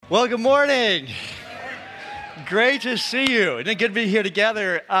Well, good morning. Great to see you. It's good to be here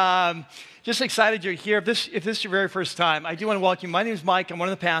together. Just excited you're here. If this is your very first time, I do want to welcome you. My name is Mike. I'm one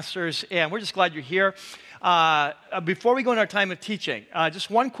of the pastors, and we're just glad you're here. Before we go into our time of teaching, just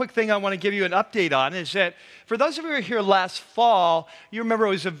one quick thing I want to give you an update on is that for those of you who were here last fall, you remember it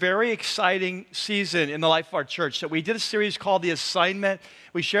was a very exciting season in the life of our church. That we did a series called The Assignment.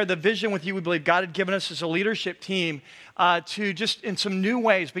 We shared the vision with you we believe God had given us as a leadership team to just in some new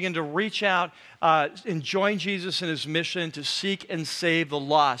ways begin to reach out and join Jesus in his mission to seek and save the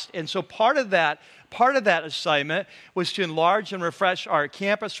lost. And so part of that assignment was to enlarge and refresh our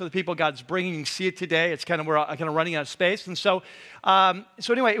campus for the people God's bringing. You can see it today. It's we're kind of running out of space. And so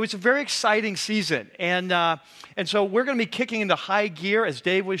anyway, it was a very exciting season. And so we're going to be kicking into high gear, as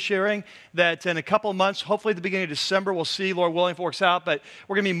Dave was sharing, that in a couple of months, hopefully at the beginning of December, we'll see, Lord willing, if it works out. But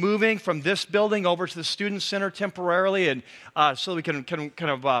we're going to be moving from this building over to the Student Center temporarily, and so we can kind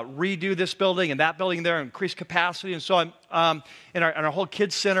of redo this building and that building there, increase capacity, and so on, in our whole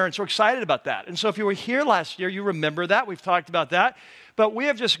kids center. And so we're excited about that. And so if you were here last year, you remember that. We've talked about that. But we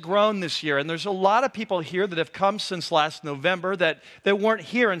have just grown this year, and there's a lot of people here that have come since last November that weren't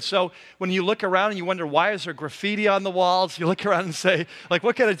here. And so when you look around and you wonder, why is there graffiti on the walls? You look around and say, like,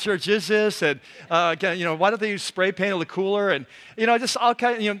 what kind of church is this? And, why don't they use spray paint on the cooler? And, just all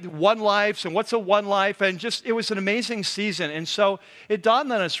kind of, one life, and what's a one life? And just, it was an amazing season. And so it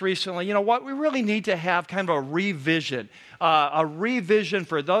dawned on us recently, what we really need to have kind of a revision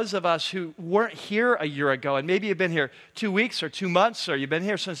for those of us who weren't here a year ago, and maybe you've been here 2 weeks or 2 months, or you've been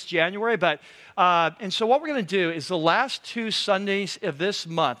here since January. And so what we're going to do is the last 2 Sundays of this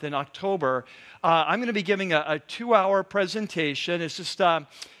month in October, I'm going to be giving a 2-hour presentation. It's just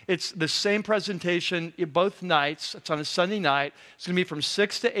it's the same presentation both nights. It's on a Sunday night. It's going to be from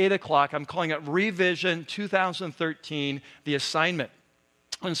 6 to 8 o'clock. I'm calling it Revision 2013, The Assignment.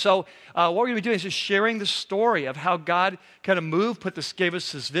 And so what we're going to be doing is just sharing the story of how God kind of moved, gave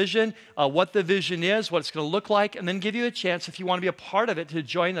us this vision, what the vision is, what it's going to look like, and then give you a chance, if you want to be a part of it, to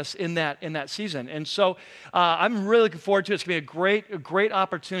join us in that season. And so I'm really looking forward to it. It's going to be a great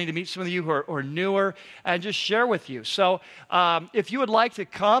opportunity to meet some of you who are newer and just share with you. So if you would like to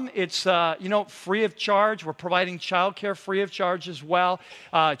come, it's free of charge. We're providing childcare free of charge as well.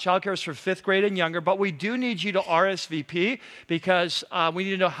 Childcare is for 5th grade and younger, but we do need you to RSVP because we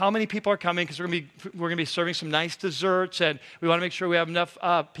need to know how many people are coming, because we're going to be serving some nice desserts, and we want to make sure we have enough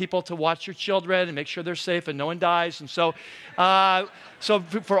people to watch your children and make sure they're safe and no one dies. And so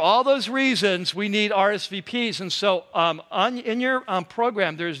for all those reasons, we need RSVPs. And so in your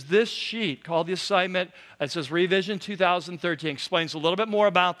program, there's this sheet called The Assignment. It says Revision 2013. It explains a little bit more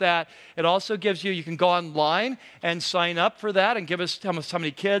about that. It also gives you can go online and sign up for that and tell us how many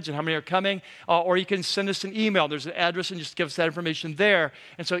kids and how many are coming, or you can send us an email. There's an address and just give us that information there.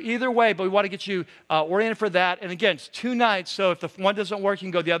 And so either way, but we want to get you oriented for that. And again, it's 2 nights, so if the one doesn't work, you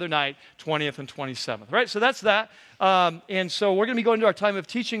can go the other night, 20th and 27th. Right, so that's that. And so we're going to be going to our time of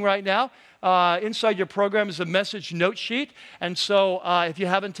teaching right now. Inside your program is a message note sheet. And so if you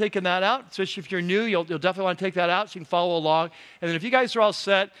haven't taken that out, especially if you're new, you'll definitely want to take that out so you can follow along. And then if you guys are all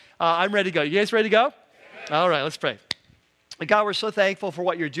set, I'm ready to go. You guys ready to go? All right, let's pray. God, we're so thankful for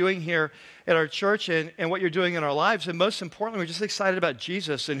what you're doing here at our church and what you're doing in our lives. And most importantly, we're just excited about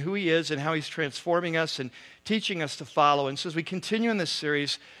Jesus and who he is and how he's transforming us and teaching us to follow. And so as we continue in this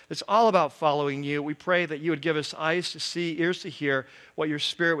series, it's all about following you. We pray that you would give us eyes to see, ears to hear what your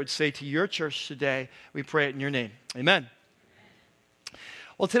Spirit would say to your church today. We pray it in your name. Amen.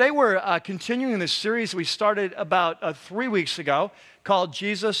 Well, today we're continuing this series we started about 3 weeks ago called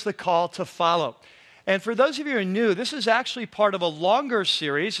Jesus, the Call to Follow. And for those of you who are new, this is actually part of a longer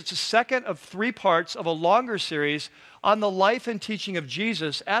series. It's the second of 3 parts of a longer series on the life and teaching of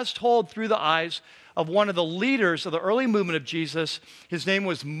Jesus as told through the eyes of one of the leaders of the early movement of Jesus. His name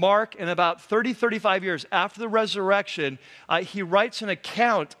was Mark, and about 35 years after the resurrection, he writes an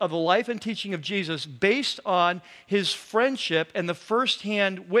account of the life and teaching of Jesus based on his friendship and the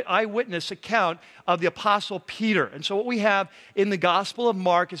firsthand eyewitness account of the Apostle Peter. And so what we have in the Gospel of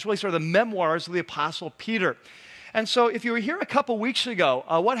Mark is really sort of the memoirs of the Apostle Peter. And so if you were here a couple weeks ago,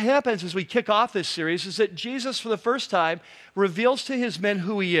 what happens as we kick off this series is that Jesus, for the first time, reveals to his men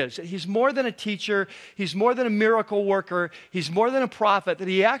who he is. He's more than a teacher. He's more than a miracle worker. He's more than a prophet. That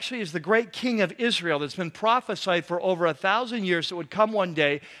he actually is the great king of Israel that's been prophesied for over 1,000 years that would come one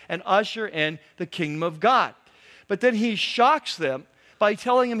day and usher in the kingdom of God. But then he shocks them by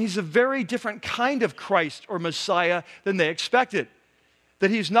telling them he's a very different kind of Christ or Messiah than they expected. That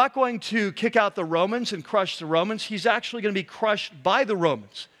he's not going to kick out the Romans and crush the Romans. He's actually going to be crushed by the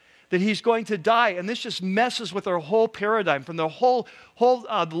Romans. that he's going to die. And this just messes with their whole paradigm. From their whole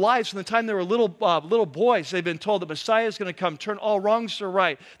lives, from the time they were little boys, they've been told that Messiah is going to come, turn all wrongs to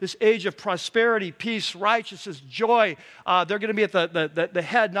right. This age of prosperity, peace, righteousness, joy. They're going to be at the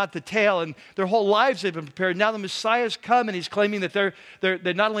head, not the tail. And their whole lives they've been prepared. Now the Messiah's come, and he's claiming that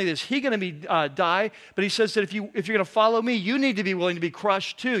that not only is he going to die, but he says that if you're going to follow me, you need to be willing to be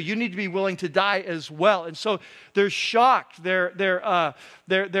crushed too. You need to be willing to die as well. And so they're shocked. They're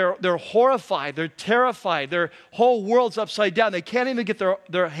horrified. They're terrified. Their whole world's upside down. They can't even get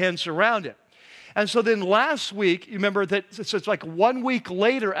their hands around it. And so then last week, you remember that it's like 1 week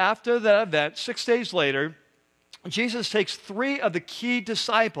later after that event, 6 days later, Jesus takes 3 of the key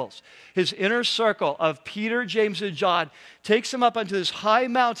disciples, his inner circle of Peter, James, and John, takes them up onto this high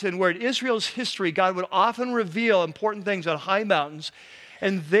mountain where in Israel's history, God would often reveal important things on high mountains.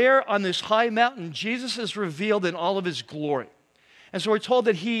 And there on this high mountain, Jesus is revealed in all of his glory. And so we're told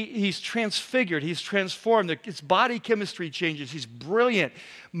that he's transfigured, he's transformed, his body chemistry changes, he's brilliant.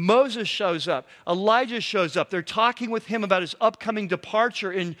 Moses shows up, Elijah shows up. They're talking with him about his upcoming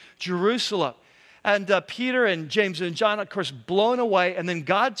departure in Jerusalem. And Peter and James and John, of course, blown away. And then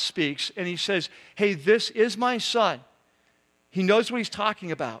God speaks and he says, hey, this is my son. He knows what he's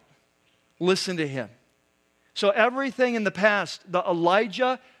talking about. Listen to him. So everything in the past, the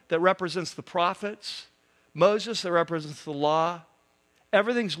Elijah that represents the prophets, Moses that represents the law,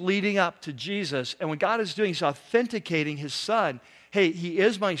 everything's leading up to Jesus. And what God is doing, he's authenticating his son. Hey, he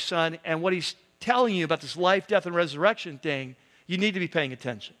is my son. And what he's telling you about this life, death, and resurrection thing, you need to be paying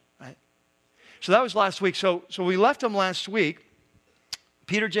attention, right? So that was last week. So we left them last week,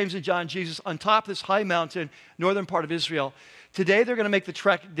 Peter, James, and John, Jesus, on top of this high mountain, northern part of Israel. Today they're going to make the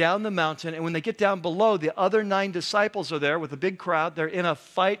trek down the mountain. And when they get down below, the other 9 disciples are there with a big crowd. They're in a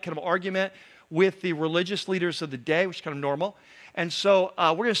fight, kind of argument with the religious leaders of the day, which is kind of normal. And so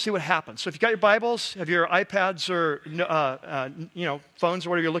we're going to see what happens. So if you've got your Bibles, have your iPads or phones or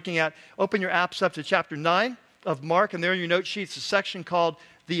whatever you're looking at, open your apps up to chapter 9 of Mark. And there in your note sheets, a section called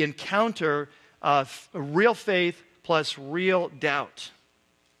The Encounter of Real Faith plus Real Doubt.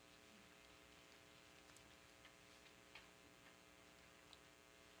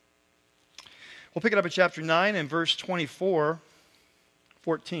 We'll pick it up at chapter 9 and verse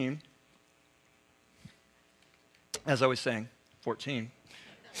 14. As I was saying, 14.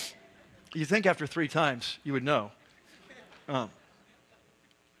 You think after 3 times you would know.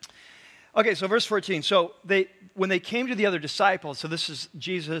 Okay, so verse 14. So when they came to the other disciples, so this is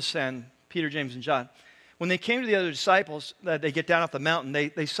Jesus and Peter, James, and John. When they came to the other disciples, they get down off the mountain,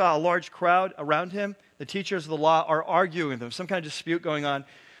 they saw a large crowd around him. The teachers of the law are arguing with them, some kind of dispute going on.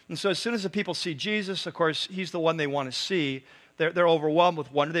 And so as soon as the people see Jesus, of course, he's the one they want to see. They're overwhelmed with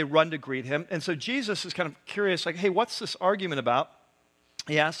wonder. They run to greet him. And so Jesus is kind of curious, like, hey, what's this argument about?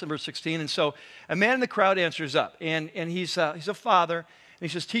 He asks in verse 16. And so a man in the crowd answers up. And he's a father. And he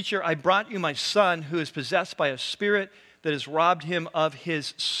says, teacher, I brought you my son who is possessed by a spirit that has robbed him of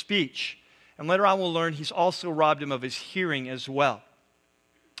his speech. And later on we'll learn he's also robbed him of his hearing as well.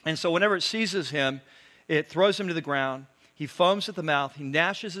 And so whenever it seizes him, it throws him to the ground. He foams at the mouth. He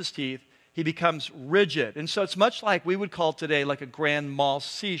gnashes his teeth. He becomes rigid. And so it's much like we would call today like a grand mal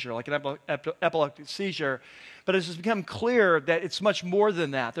seizure, like an epileptic seizure. But it has become clear that it's much more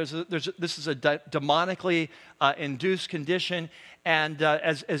than that. This is a demonically induced condition. And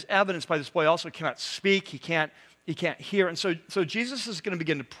as evidenced by this boy, also cannot speak. He can't hear. And so Jesus is going to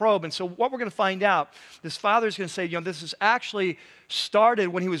begin to probe. And so what we're going to find out, this father is going to say, this is actually started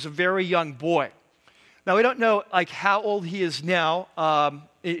when he was a very young boy. Now, we don't know how old he is now.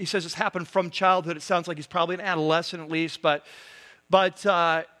 He says it's happened from childhood. It sounds like he's probably an adolescent at least. And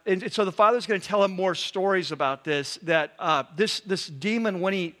so the father's going to tell him more stories about this, that this demon,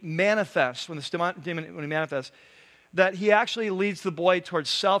 when he manifests, that he actually leads the boy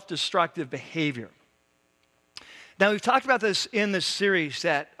towards self-destructive behavior. Now, we've talked about this in this series,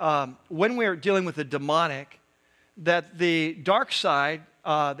 that when we're dealing with the demonic, that the dark side,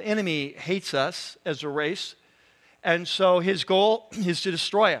 the enemy hates us as a race, and so his goal is to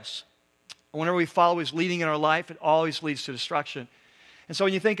destroy us. Whenever we follow his leading in our life, it always leads to destruction. And so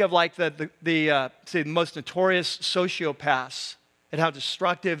when you think of like the most notorious sociopaths and how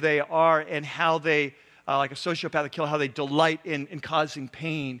destructive they are and how they, like a sociopath killer, how they delight in causing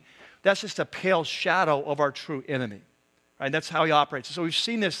pain, that's just a pale shadow of our true enemy. Right? That's how he operates. So we've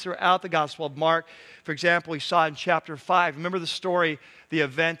seen this throughout the Gospel of Mark. For example, we saw in chapter 5, remember the story, the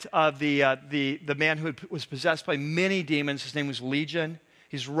event of the man who was possessed by many demons. His name was Legion.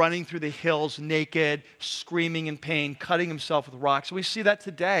 He's running through the hills naked, screaming in pain, cutting himself with rocks. We see that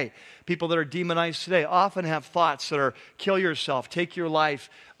today. People that are demonized today often have thoughts that are kill yourself, take your life,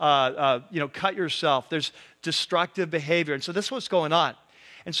 cut yourself. There's destructive behavior. And so this is what's going on.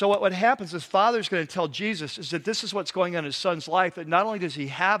 And so what happens is Father's going to tell Jesus is that this is what's going on in his son's life, that not only does he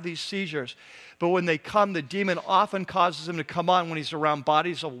have these seizures, but when they come, the demon often causes him to come on when he's around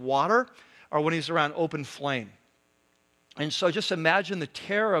bodies of water or when he's around open flame. And so just imagine the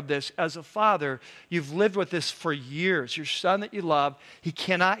terror of this as a father. You've lived with this for years. Your son that you love, he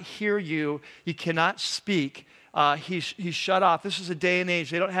cannot hear you. He cannot speak. He's shut off. This is a day and age.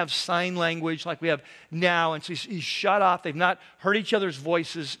 They don't have sign language like we have now. And so he's shut off. They've not heard each other's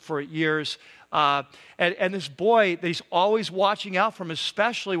voices for years. And this boy that he's always watching out from,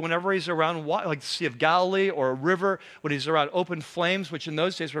 especially whenever he's around, like the Sea of Galilee or a river, when he's around open flames, which in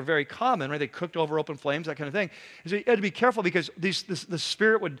those days were very common, right? They cooked over open flames, that kind of thing. So he had to be careful because the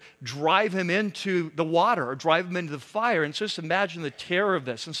spirit would drive him into the water or drive him into the fire. And so just imagine the terror of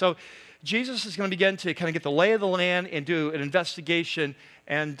this. And so Jesus is going to begin to kind of get the lay of the land and do an investigation.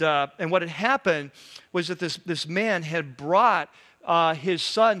 And what had happened was that this man had brought his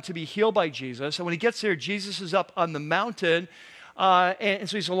son to be healed by Jesus. And when he gets there, Jesus is up on the mountain, and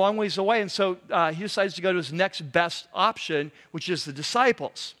so he's a long ways away. And so he decides to go to his next best option, which is the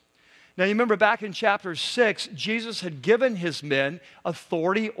disciples. Now, you remember back in chapter 6, Jesus had given his men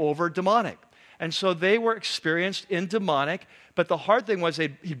authority over demonic. And so they were experienced in demonic. But the hard thing was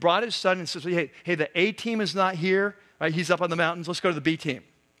he brought his son and says, hey, the A team is not here. Right? He's up on the mountains. Let's go to the B team,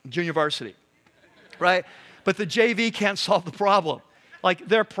 junior varsity. Right? But the JV can't solve the problem. Like,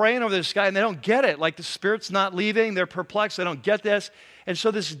 they're praying over this guy, and they don't get it. Like, the Spirit's not leaving. They're perplexed. They don't get this. And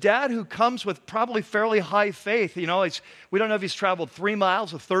so this dad who comes with probably fairly high faith, we don't know if he's traveled 3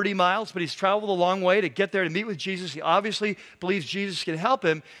 miles or 30 miles, but he's traveled a long way to get there to meet with Jesus. He obviously believes Jesus can help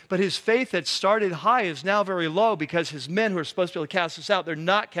him, but his faith that started high is now very low because his men who are supposed to be able to cast this out, they're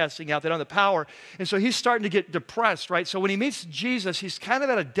not casting out. They don't have the power. And so he's starting to get depressed, right? So when he meets Jesus, he's kind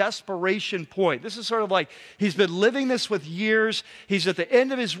of at a desperation point. This is sort of like he's been living this with years. He's at the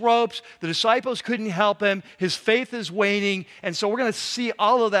end of his ropes. The disciples couldn't help him. His faith is waning. And so we're going to see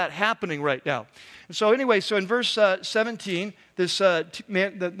all of that happening right now. And so anyway, so in verse 17, this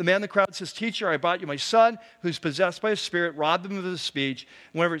man, the man in the crowd says, "Teacher, I brought you my son who's possessed by a spirit, robbed him of his speech.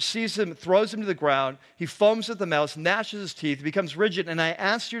 Whenever it sees him, it throws him to the ground. He foams at the mouth, gnashes his teeth, becomes rigid. And I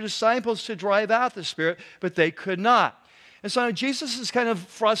asked your disciples to drive out the spirit, but they could not." And so Jesus is kind of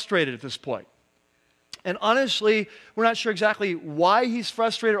frustrated at this point. And honestly, we're not sure exactly why he's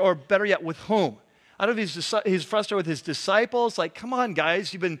frustrated, or better yet, with whom. I don't know if he's frustrated with his disciples, like, come on,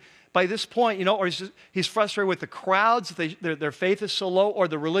 guys, you've been, by this point, or he's frustrated with the crowds, their faith is so low, or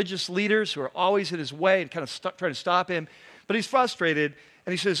the religious leaders who are always in his way and kind of trying to stop him. But he's frustrated,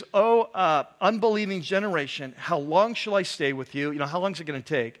 and he says, unbelieving generation, how long shall I stay with you? How long is it going to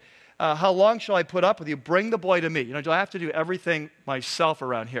take? How long shall I put up with you? Bring the boy to me. Do I have to do everything myself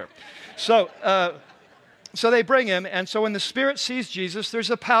around here? So they bring him, and so when the spirit sees Jesus, there's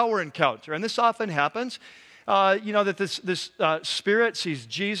a power encounter. And this often happens, that this spirit sees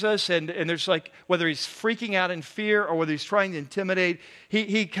Jesus, and there's like, whether he's freaking out in fear or whether he's trying to intimidate,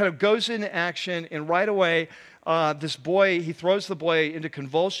 he kind of goes into action, and right away, this boy, he throws the boy into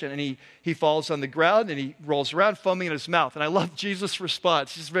convulsion, and he falls on the ground, and he rolls around, foaming in his mouth. And I love Jesus'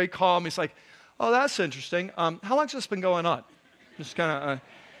 response. He's very calm. He's like, "Oh, that's interesting. How long's this been going on?" Just kind of,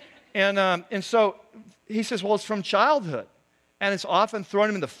 and so he says, "Well, it's from childhood, and it's often thrown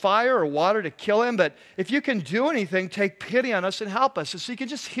him in the fire or water to kill him. But if you can do anything, take pity on us and help us." And so you can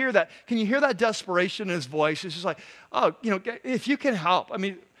just hear that. Can you hear that desperation in his voice? It's just like, "Oh, if you can help." I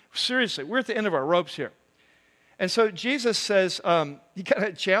mean, seriously, we're at the end of our ropes here. And so Jesus says, he kind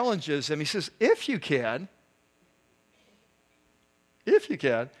of challenges him. He says, if you can,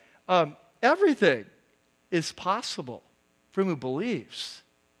 everything is possible for him who believes.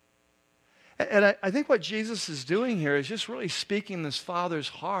 And I think what Jesus is doing here is just really speaking this father's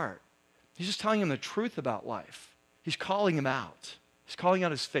heart. He's just telling him the truth about life. He's calling him out. He's calling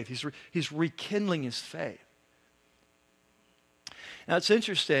out his faith. He's rekindling his faith. Now, it's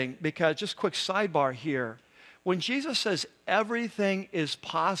interesting because, just quick sidebar here, when Jesus says everything is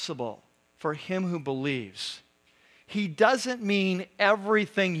possible for him who believes, he doesn't mean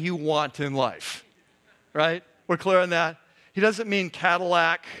everything you want in life, right? We're clear on that? He doesn't mean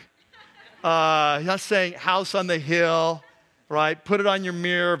Cadillac. He's not saying house on the hill, right? Put it on your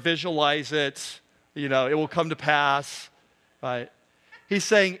mirror, visualize it. It will come to pass, right? He's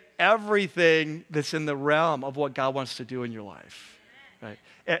saying everything that's in the realm of what God wants to do in your life, right?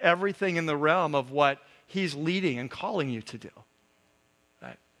 Everything in the realm of what he's leading and calling you to do, right?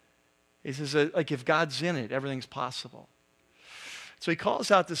 He says, like, if God's in it, everything's possible. So he calls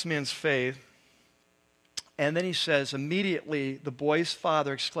out this man's faith. And then he says, immediately, the boy's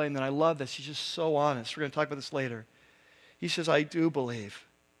father exclaimed, and I love this. He's just so honest. We're going to talk about this later. He says, I do believe.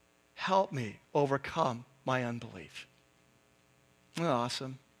 Help me overcome my unbelief. Isn't that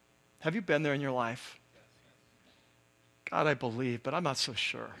awesome? Have you been there in your life? God, I believe, but I'm not so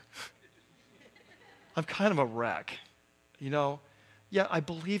sure. I'm kind of a wreck. You know, yeah, I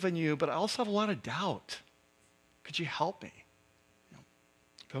believe in you, but I also have a lot of doubt. Could you help me? You know,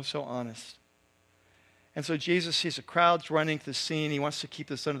 go so honest. And so Jesus sees the crowds running to the scene. He wants to keep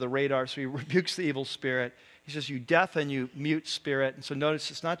this under the radar, so he rebukes the evil spirit. He says, you deaf and you mute spirit. And so notice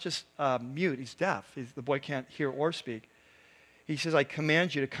it's not just mute, he's deaf. The boy can't hear or speak. He says, I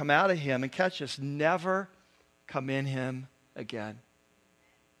command you to come out of him, and catch this, never come in him again.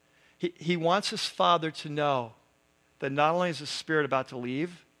 He wants his father to know that not only is the spirit about to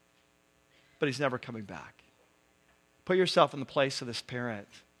leave, but he's never coming back. Put yourself in the place of this parent.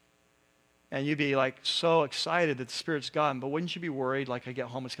 And you'd be like so excited that the spirit's gone, but wouldn't you be worried like I get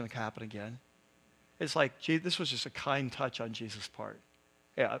home it's going to happen again? It's like, gee, this was just a kind touch on Jesus' part.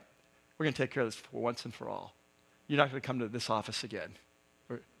 Yeah, we're going to take care of this for once and for all. You're not going to come to this office again.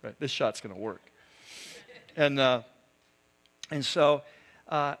 Right, this shot's going to work. And so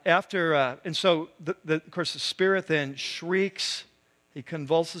of course, the spirit then shrieks. He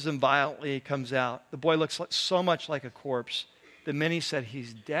convulses him violently. He comes out. The boy looks so much like a corpse that many said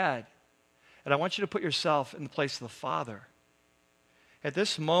he's dead. And I want you to put yourself in the place of the father. At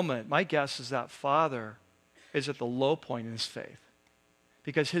this moment, my guess is that father is at the low point in his faith.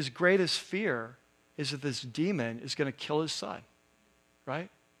 Because his greatest fear is that this demon is going to kill his son. Right?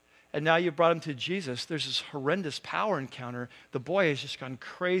 And now you brought him to Jesus. There's this horrendous power encounter. The boy has just gone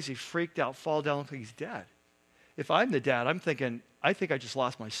crazy, freaked out, fall down like he's dead. If I'm the dad, I'm thinking, I think I just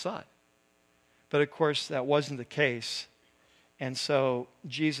lost my son. But of course, that wasn't the case. And so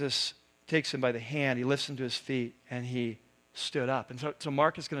Jesus takes him by the hand, he lifts him to his feet, and he stood up. And so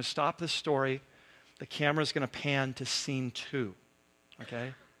Mark is going to stop this story. The camera is going to pan to scene 2.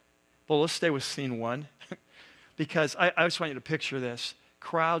 Okay? Well, let's stay with scene 1. Because I just want you to picture this.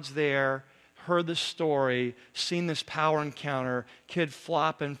 Crowds there, heard the story, seen this power encounter, kid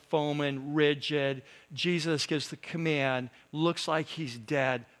flopping, foaming, rigid. Jesus gives the command, looks like he's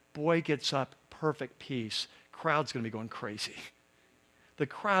dead. Boy gets up, perfect peace. Crowd's going to be going crazy. The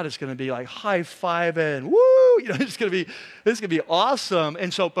crowd is going to be like high-fiving, woo! You know, this is going to be awesome.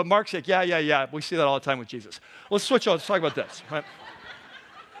 And so, but Mark's like, yeah. We see that all the time with Jesus. Let's switch on. Let's talk about this. Right?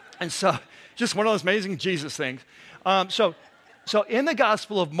 And so, just one of those amazing Jesus things. So in the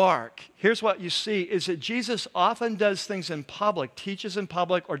Gospel of Mark, here's what you see, is that Jesus often does things in public, teaches in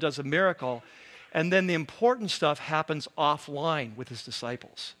public, or does a miracle, and then the important stuff happens offline with his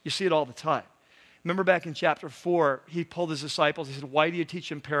disciples. You see it all the time. Remember back in chapter 4, he pulled his disciples, he said, why do you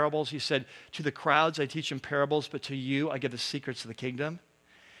teach in parables? He said, to the crowds I teach in parables, but to you I give the secrets of the kingdom.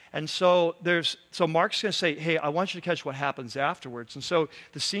 And so Mark's going to say, hey, I want you to catch what happens afterwards. And so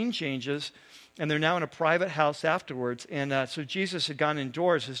the scene changes, and they're now in a private house afterwards. And so Jesus had gone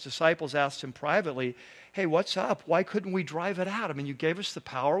indoors. His disciples asked him privately, hey, what's up? Why couldn't we drive it out? I mean, you gave us the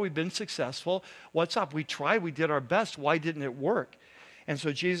power. We've been successful. What's up? We tried. We did our best. Why didn't it work? And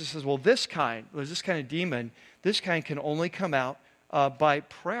so Jesus says, well, this kind of demon, this kind can only come out by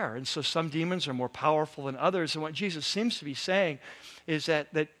prayer. And so some demons are more powerful than others. And what Jesus seems to be saying is that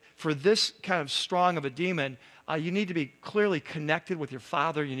for this kind of strong of a demon, you need to be clearly connected with your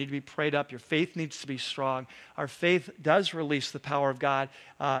Father. You need to be prayed up. Your faith needs to be strong. Our faith does release the power of God.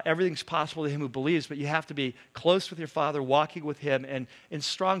 Everything's possible to him who believes, but you have to be close with your Father, walking with him, and in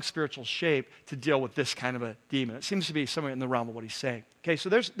strong spiritual shape to deal with this kind of a demon. It seems to be somewhere in the realm of what he's saying. Okay, so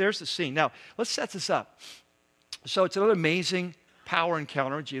there's the scene. Now, let's set this up. So it's another amazing power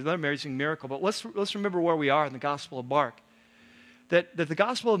encounter, another amazing miracle, but let's remember where we are in the Gospel of Mark. That the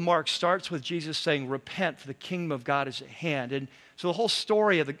Gospel of Mark starts with Jesus saying, repent, for the kingdom of God is at hand. And so the whole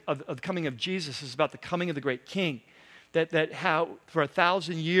story of the coming of Jesus is about the coming of the great king. That how for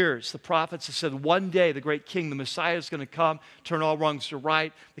 1,000 years the prophets have said, one day the great king, the Messiah, is going to come, turn all wrongs to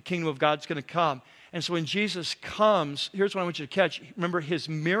right, the kingdom of God is going to come. And so when Jesus comes, here's what I want you to catch. Remember, his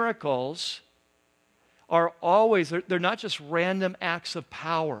miracles are always, they're not just random acts of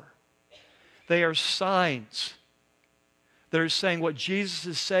power. They are signs that are saying what Jesus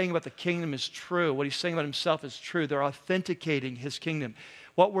is saying about the kingdom is true. What he's saying about himself is true. They're authenticating his kingdom.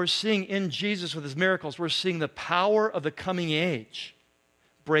 What we're seeing in Jesus with his miracles, we're seeing the power of the coming age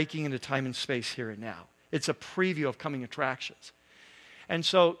breaking into time and space here and now. It's a preview of coming attractions.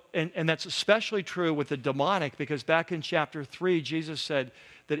 And that's especially true with the demonic, because back in chapter 3, Jesus said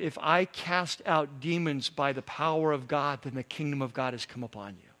that if I cast out demons by the power of God, then the kingdom of God has come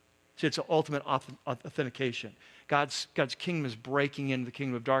upon you. See, it's an ultimate authentication. God's kingdom is breaking into the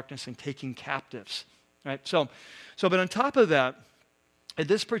kingdom of darkness and taking captives. Right? But on top of that, at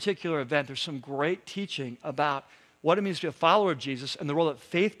this particular event, there's some great teaching about what it means to be a follower of Jesus and the role that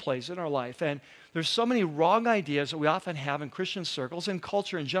faith plays in our life. And there's so many wrong ideas that we often have in Christian circles and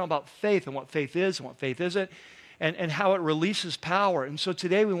culture in general about faith and what faith is and what faith isn't, and how it releases power. And so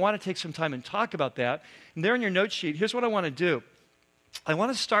today we want to take some time and talk about that. And there in your note sheet, here's what I want to do. I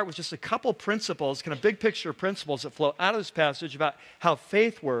want to start with just a couple principles, kind of big picture principles that flow out of this passage about how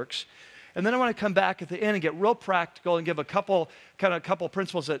faith works. And then I want to come back at the end and get real practical and give a couple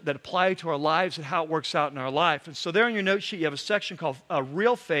principles that apply to our lives and how it works out in our life. And so there on your note sheet, you have a section called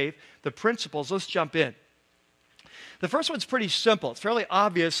Real Faith, the Principles. Let's jump in. The first one's pretty simple. It's fairly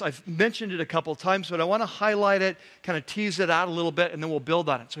obvious. I've mentioned it a couple times, but I want to highlight it, kind of tease it out a little bit, and then we'll build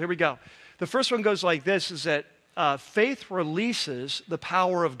on it. So here we go. The first one goes like this, is that faith releases the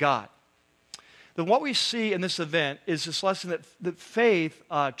power of God. Then what we see in this event is this lesson that faith,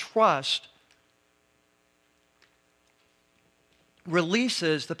 trust,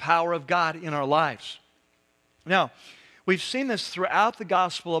 releases the power of God in our lives. Now, we've seen this throughout the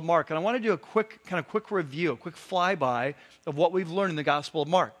Gospel of Mark, and I want to do a quick review, a quick flyby of what we've learned in the Gospel of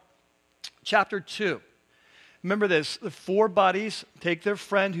Mark. Chapter 2. Remember this, the 4 buddies take their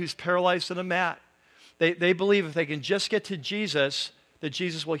friend who's paralyzed on a mat. They believe if they can just get to Jesus, that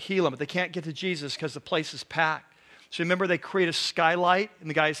Jesus will heal him, but they can't get to Jesus because the place is packed. So remember, they create a skylight in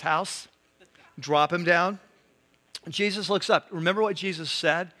the guy's house, drop him down. Jesus looks up. Remember what Jesus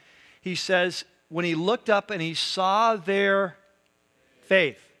said? He says, when he looked up and he saw their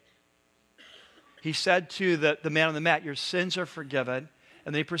faith, he said to the man on the mat, your sins are forgiven,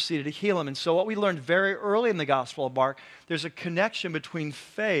 and they proceeded to heal him. And so what we learned very early in the Gospel of Mark, there's a connection between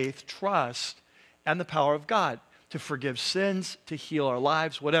faith, trust, and the power of God to forgive sins, to heal our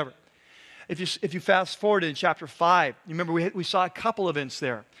lives, whatever. If you fast forward in chapter 5, you remember we saw a couple events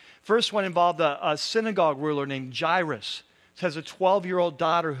there. First one involved a synagogue ruler named Jairus. He has a 12-year-old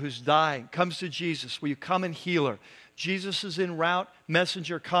daughter who's dying, comes to Jesus. Will you come and heal her? Jesus is en route.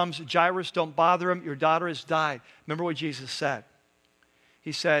 Messenger comes. Jairus, don't bother him. Your daughter has died. Remember what Jesus said?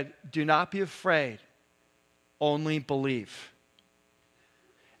 He said, do not be afraid, only believe.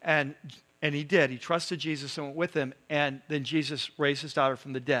 And he did. He trusted Jesus and went with him, and then Jesus raised his daughter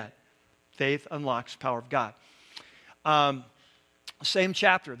from the dead. Faith unlocks the power of God. Same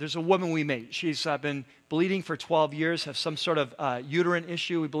chapter. There's a woman we meet. She's been bleeding for 12 years, has some sort of uterine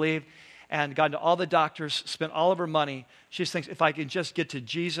issue, we believe, and gone to all the doctors, spent all of her money. She just thinks, if I can just get to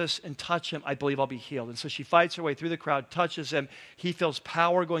Jesus and touch him, I believe I'll be healed. And so she fights her way through the crowd, touches him. He feels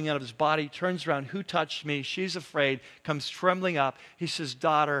power going out of his body, turns around, who touched me? She's afraid, comes trembling up. He says,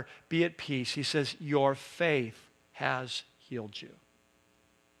 daughter, be at peace. He says, your faith has healed you.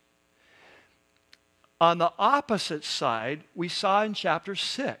 On the opposite side, we saw in chapter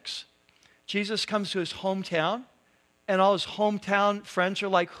 6, Jesus comes to his hometown, and all his hometown friends are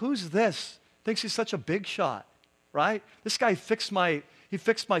like, who's this? Thinks he's such a big shot, right? This guy fixed my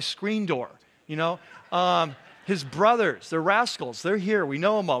screen door, you know? His brothers, they're rascals. They're here. We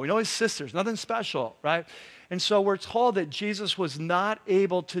know them all. We know his sisters. Nothing special, right? And so we're told that Jesus was not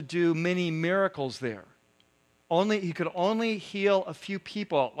able to do many miracles there. He could only heal a few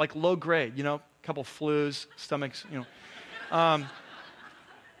people, like low grade, you know, a couple flus, stomachs, you know.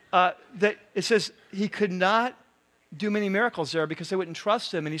 That it says he could not do many miracles there because they wouldn't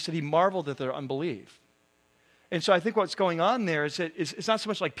trust him, and he said he marveled at their unbelief. And so I think what's going on there is that it's not so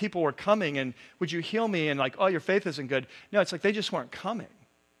much like people were coming and would you heal me and like, oh, your faith isn't good. No, it's like they just weren't coming.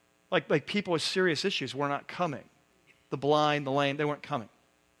 Like people with serious issues were not coming. The blind, the lame, they weren't coming.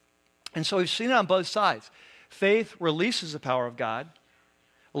 And so we've seen it on both sides. Faith releases the power of God.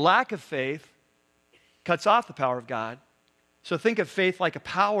 Lack of faith cuts off the power of God. So think of faith like a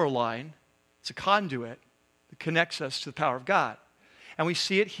power line. It's a conduit that connects us to the power of God. And we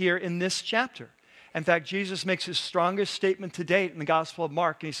see it here in this chapter. In fact, Jesus makes his strongest statement to date in the Gospel of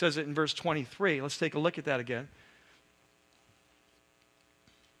Mark, and he says it in verse 23. Let's take a look at that again.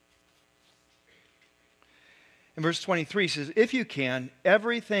 In verse 23, he says, if you can,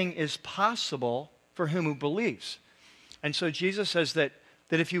 everything is possible for him who believes. And so Jesus says that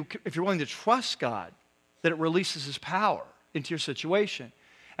if you're willing to trust God, that it releases his power into your situation.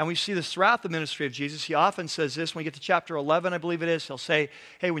 And we see this throughout the ministry of Jesus. He often says this. When we get to chapter 11, I believe it is, he'll say,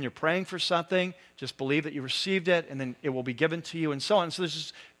 hey, when you're praying for something, just believe that you received it, and then it will be given to you, and so on. So there's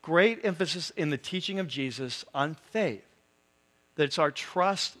this great emphasis in the teaching of Jesus on faith. that it's our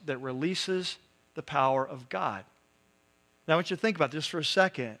trust that releases the power of God. Now, I want you to think about this for a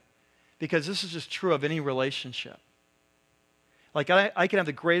second, because this is just true of any relationship. Like, I can have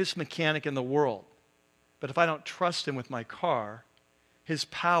the greatest mechanic in the world, but if I don't trust him with my car, his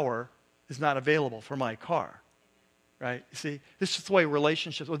power is not available for my car, right? You see, this is the way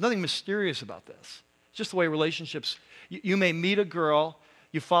relationships, there's nothing mysterious about this. It's just the way relationships, you may meet a girl,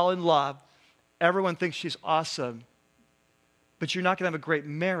 you fall in love, everyone thinks she's awesome, but you're not going to have a great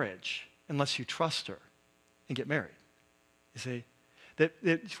marriage unless you trust her and get married. You see,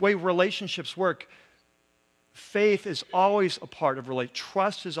 the way relationships work, faith is always a part of relationship.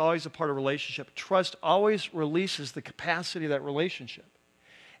 Trust is always a part of relationship. Trust always releases the capacity of that relationship.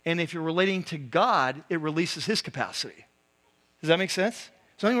 And if you're relating to God, it releases his capacity. Does that make sense?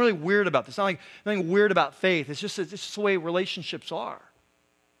 There's nothing really weird about this. It's not like nothing weird about faith. It's just the way relationships are.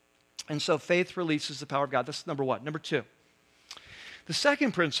 And so faith releases the power of God. That's number one. Number two, the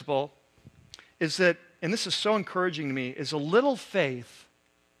second principle is that, and this is so encouraging to me, is a little faith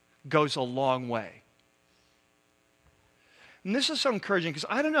goes a long way. And this is so encouraging because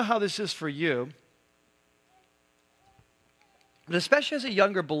I don't know how this is for you, but especially as a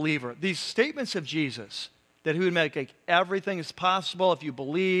younger believer, these statements of Jesus that he would make like everything is possible if you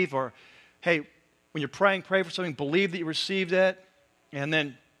believe, or hey, when you're praying, pray for something, believe that you received it, and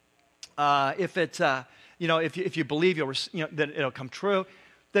then if you believe, that it'll come true.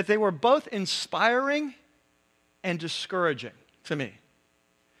 That they were both inspiring and discouraging to me.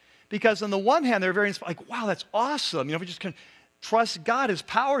 Because on the one hand, they're very inspiring, like, wow, that's awesome. If we just can trust God, his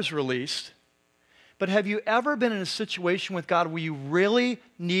power is released. But have you ever been in a situation with God where you really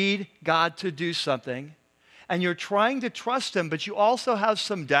need God to do something, and you're trying to trust him, but you also have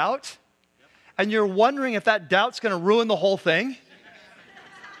some doubt, and you're wondering if that doubt's going to ruin the whole thing?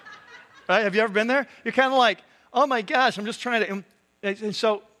 Right? Have you ever been there? You're kind of like, oh my gosh, I'm just trying to... And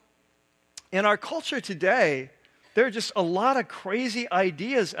so, in our culture today, there are just a lot of crazy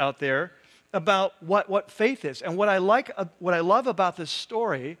ideas out there about what faith is. And what I love about this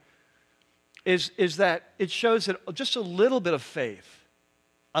story is that it shows that just a little bit of faith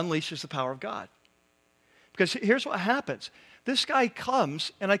unleashes the power of God. Because here's what happens. This guy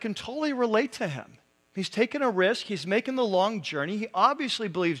comes, and I can totally relate to him. He's taking a risk. He's making the long journey. He obviously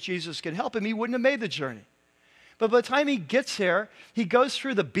believes Jesus can help him. He wouldn't have made the journey. But by the time he gets here, he goes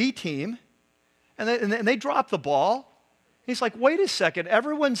through the B team, and they drop the ball. He's like, wait a second.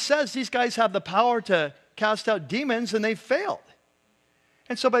 Everyone says these guys have the power to cast out demons, and they failed.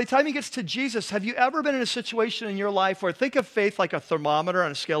 And so by the time he gets to Jesus, have you ever been in a situation in your life where, think of faith like a thermometer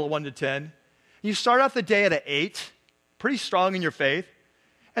on a scale of 1 to 10. You start out the day at an 8, pretty strong in your faith,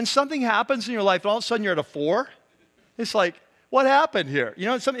 and something happens in your life, and all of a sudden you're at a 4. It's like, what happened here?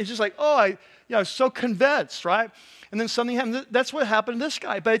 It's just like, I was so convinced, right? And then something happened. That's what happened to this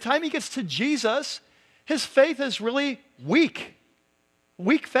guy. By the time he gets to Jesus, his faith is really weak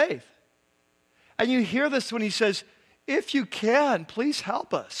faith. And you hear this when he says, if you can, please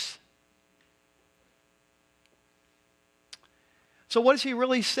help us. So what is he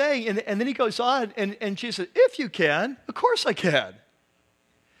really saying? And then he goes on, and Jesus says, if you can, of course I can.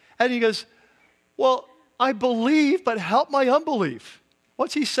 And he goes, well, I believe, but help my unbelief.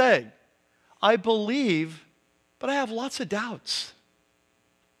 What's he saying? I believe, but I have lots of doubts.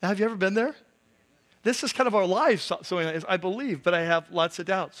 Now, have you ever been there? This is kind of our lives. So I believe, but I have lots of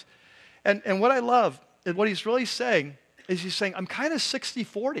doubts. And what I love, and what he's really saying, is he's saying, I'm kind of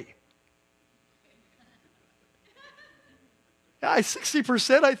 60-40. Yeah,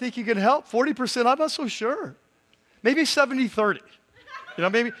 60% I think you can help. 40% I'm not so sure. Maybe 70-30.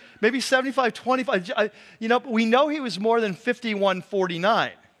 Maybe 75-25. We know he was more than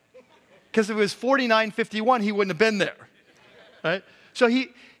 51-49. Because if it was 49-51, he wouldn't have been there. Right? So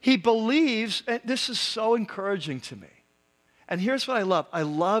he believes, and this is so encouraging to me. And here's what I love. I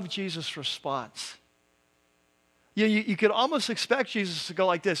love Jesus' response. You could almost expect Jesus to go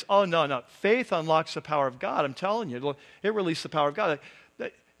like this. Oh, no. Faith unlocks the power of God. I'm telling you. It released the power of God.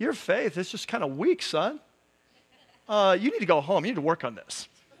 Your faith is just kind of weak, son. You need to go home. You need to work on this.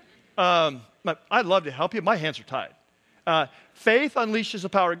 I'd love to help you. My hands are tied. Faith unleashes the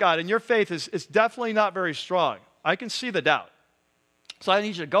power of God, and your faith is definitely not very strong. I can see the doubt. So I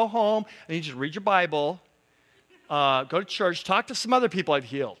need you to go home. I need you to read your Bible, go to church, talk to some other people I've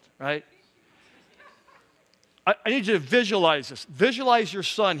healed, right? I need you to visualize this. Visualize your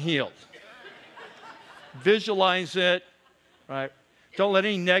son healed. Visualize it, right? Don't let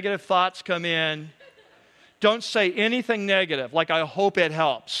any negative thoughts come in. Don't say anything negative, like I hope it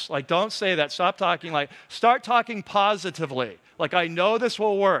helps. Don't say that. Stop talking start talking positively. I know this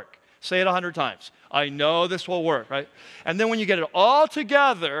will work. Say it 100 times. I know this will work, right? And then when you get it all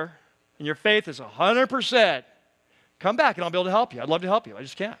together and your faith is 100%, come back and I'll be able to help you. I'd love to help you. I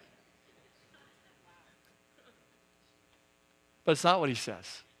just can't. But it's not what he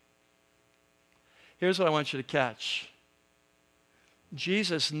says. Here's what I want you to catch.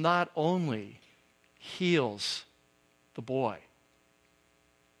 Jesus not only heals the boy,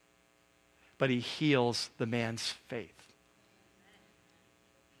 but he heals the man's faith.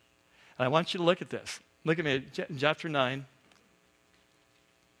 And I want you to look at this. Look at me in chapter 9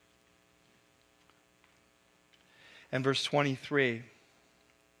 and verse 23.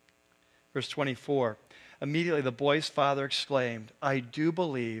 Verse 24. Immediately the boy's father exclaimed, I do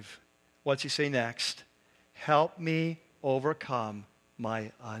believe. What's he say next? Help me overcome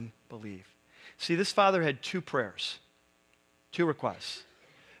my unbelief. See, this father had two prayers, two requests.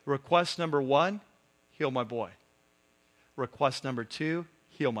 Request number one, heal my boy. Request number two,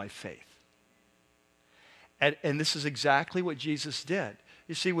 heal my faith. And this is exactly what Jesus did.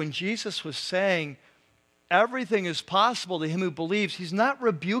 You see, when Jesus was saying everything is possible to him who believes, he's not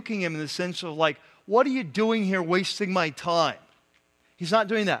rebuking him in the sense of like, what are you doing here wasting my time? He's not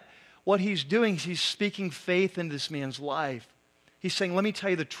doing that. What he's doing is he's speaking faith into this man's life. He's saying, let me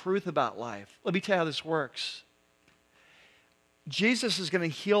tell you the truth about life. Let me tell you how this works. Jesus is going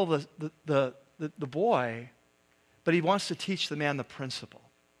to heal the boy, but he wants to teach the man the principle.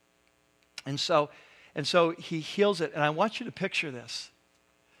 And so he heals it. And I want you to picture this.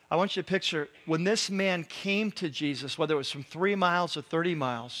 I want you to picture when this man came to Jesus, whether it was from 3 miles or 30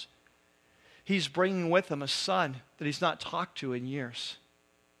 miles, he's bringing with him a son that he's not talked to in years.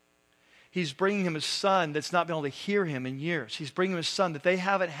 He's bringing him a son that's not been able to hear him in years. He's bringing him a son that they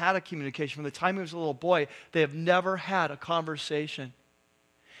haven't had a communication. From the time he was a little boy, they have never had a conversation.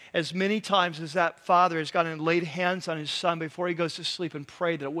 As many times as that father has gone and laid hands on his son before he goes to sleep and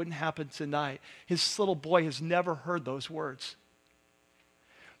prayed that it wouldn't happen tonight, his little boy has never heard those words.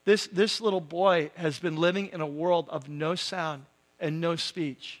 This little boy has been living in a world of no sound and no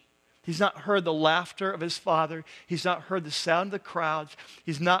speech. He's not heard the laughter of his father. He's not heard the sound of the crowds.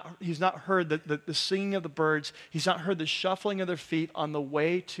 He's not heard the singing of the birds. He's not heard the shuffling of their feet on the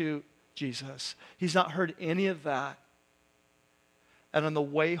way to Jesus. He's not heard any of that. And on the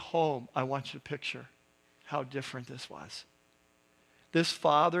way home, I want you to picture how different this was. This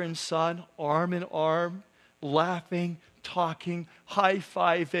father and son, arm in arm, laughing, talking,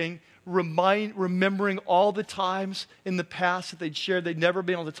 high-fiving, remembering all the times in the past that they'd shared they'd never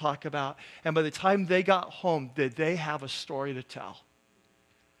been able to talk about. And by the time they got home, did they have a story to tell?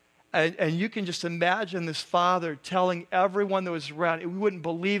 And you can just imagine this father telling everyone that was around. We wouldn't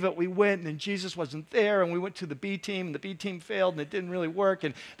believe it. We went, and then Jesus wasn't there, and we went to the B team, and the B team failed, and it didn't really work.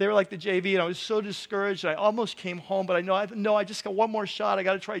 And they were like the JV, and I was so discouraged. I almost came home, but I just got one more shot. I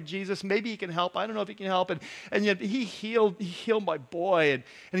got to try Jesus. Maybe he can help. I don't know if he can help. And yet he healed my boy,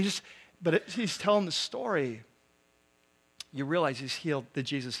 he's telling the story. You realize that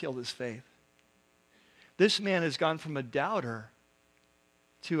Jesus healed his faith. This man has gone from a doubter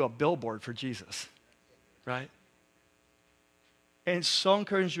to a billboard for Jesus, right? And it's so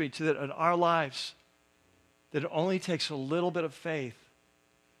encouraging to me that in our lives, that it only takes a little bit of faith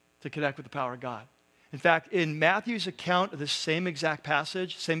to connect with the power of God. In fact, in Matthew's account of the same exact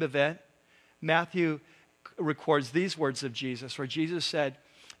passage, same event, Matthew records these words of Jesus, where Jesus said,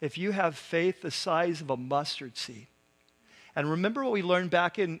 if you have faith the size of a mustard seed. And remember what we learned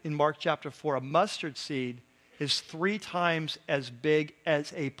back in Mark chapter 4, a mustard seed is 3 times as big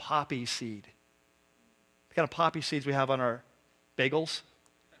as a poppy seed. The kind of poppy seeds we have on our bagels,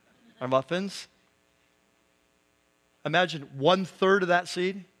 our muffins. Imagine 1/3 of that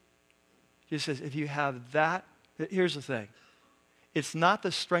seed. Jesus says, if you have that, here's the thing. It's not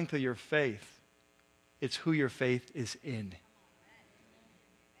the strength of your faith. It's who your faith is in.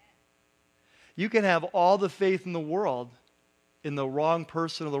 You can have all the faith in the world in the wrong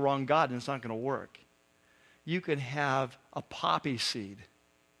person or the wrong God, and it's not going to work. You can have a poppy seed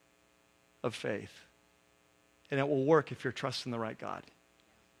of faith, and it will work if you're trusting the right God,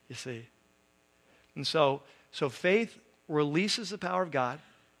 you see. And so faith releases the power of God,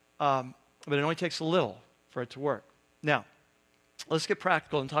 but it only takes a little for it to work. Now, let's get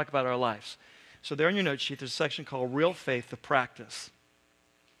practical and talk about our lives. So there in your note sheet, there's a section called Real Faith, the Practice.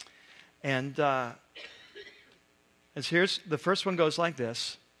 And here's the first one goes like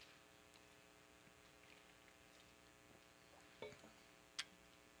this.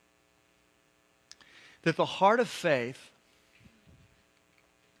 That the heart of faith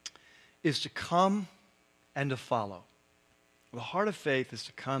is to come and to follow. The heart of faith is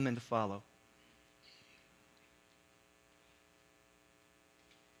to come and to follow.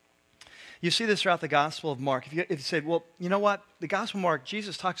 You see this throughout the Gospel of Mark. If you say, well, you know what? The Gospel of Mark,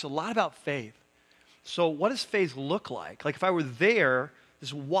 Jesus talks a lot about faith. So what does faith look like? Like if I were there,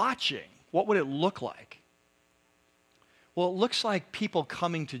 just watching, what would it look like? Well, it looks like people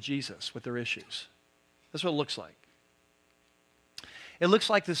coming to Jesus with their issues. That's what it looks like. It looks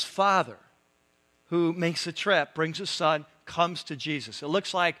like this father who makes a trip, brings his son, comes to Jesus. It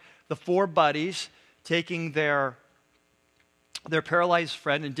looks like the four buddies taking their paralyzed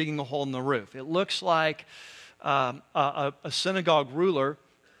friend and digging a hole in the roof. It looks like a synagogue ruler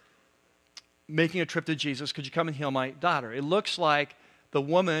making a trip to Jesus. Could you come and heal my daughter? It looks like the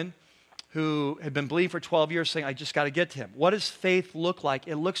woman who had been bleeding for 12 years saying, I just got to get to him. What does faith look like?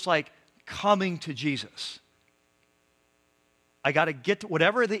 It looks like coming to Jesus. I got to get to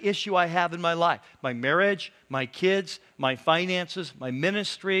whatever the issue I have in my life, my marriage, my kids, my finances, my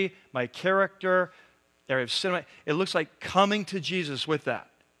ministry, my character, area of sin. It looks like coming to Jesus with that.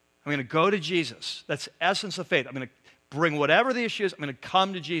 I'm going to go to Jesus. That's the essence of faith. I'm going to bring whatever the issue is, I'm going to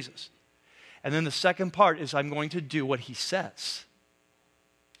come to Jesus. And then the second part is I'm going to do what he says.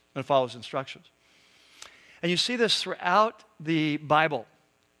 I'm going to follow his instructions. And you see this throughout the Bible.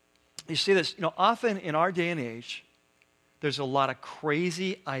 You see this, often in our day and age, there's a lot of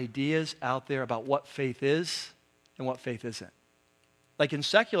crazy ideas out there about what faith is and what faith isn't. Like in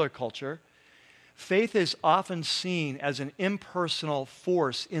secular culture, faith is often seen as an impersonal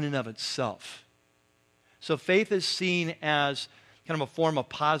force in and of itself. So faith is seen as kind of a form of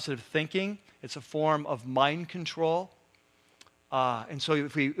positive thinking. It's a form of mind control. And so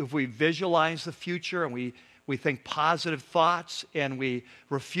if we visualize the future and we think positive thoughts and we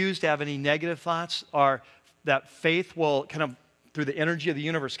refuse to have any negative thoughts, that faith will kind of, through the energy of the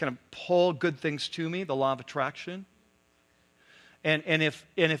universe, kind of pull good things to me, the law of attraction. And if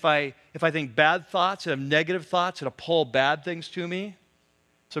I think bad thoughts and have negative thoughts, it'll pull bad things to me.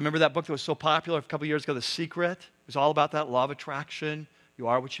 So remember that book that was so popular a couple years ago, The Secret? It was all about that law of attraction. You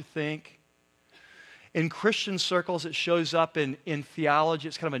are what you think. In Christian circles, it shows up in theology.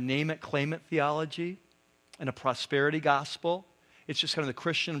 It's kind of a name-it, claim-it theology and a prosperity gospel. It's just kind of the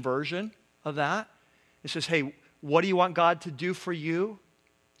Christian version of that. It says, hey, what do you want God to do for you?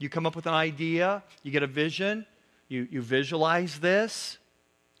 You come up with an idea. You get a vision. You visualize this.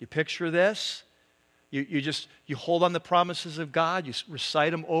 You picture this. You hold on the promises of God. You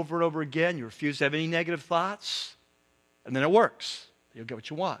recite them over and over again. You refuse to have any negative thoughts. And then it works. You'll get what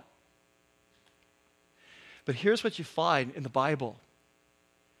you want. But here's what you find in the Bible,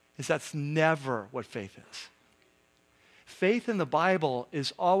 is that's never what faith is. Faith in the Bible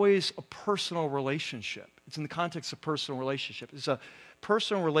is always a personal relationship. It's in the context of personal relationship. It's a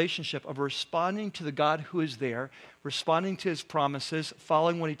personal relationship of responding to the God who is there, responding to his promises,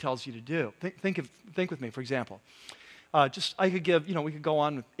 following what he tells you to do. Think with me, for example. We could go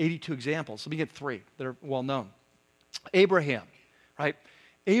on with 82 examples. Let me get 3 that are well known. Abraham, right?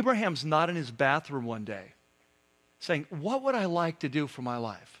 Abraham's not in his bathroom one day saying, what would I like to do for my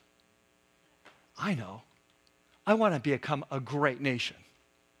life? I know. I want to become a great nation.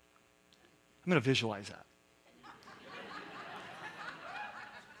 I'm going to visualize that.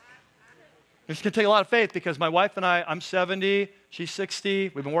 It's going to take a lot of faith because my wife and I'm 70, she's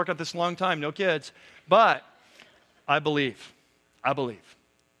 60. We've been working at this a long time, no kids. But I believe. I'm going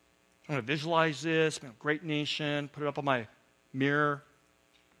to visualize this, a great nation, put it up on my mirror.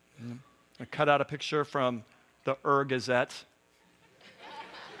 I'm going to cut out a picture from the Gazette.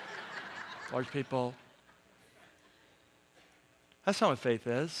 Large people. That's not what faith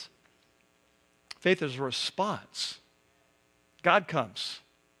is. Faith is a response. God comes.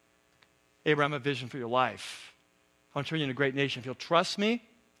 Abraham, I have a vision for your life. I want to turn you into a great nation. If you'll trust me,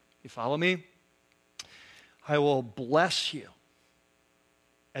 you follow me, I will bless you.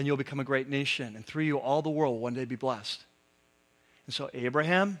 And you'll become a great nation. And through you, all the world will one day be blessed. And so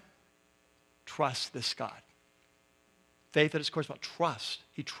Abraham trusts this God. Faith at its core is about trust.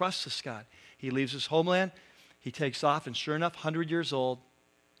 He trusts this God. He leaves his homeland. He takes off, and sure enough, 100 years old,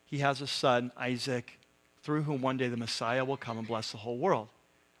 he has a son, Isaac, through whom one day the Messiah will come and bless the whole world.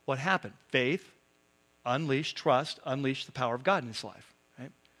 What happened? Faith unleashed, trust unleashed the power of God in his life.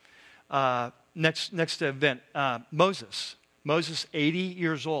 Right? Next event, Moses. Moses, 80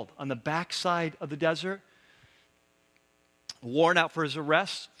 years old, on the backside of the desert, worn out for his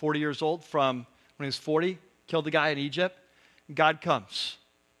arrest, 40 years old from when he was 40, killed the guy in Egypt. God comes,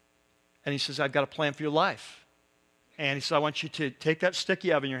 and he says, I've got a plan for your life. And he said, I want you to take that stick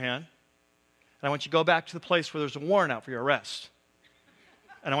you have in your hand, and I want you to go back to the place where there's a warrant out for your arrest.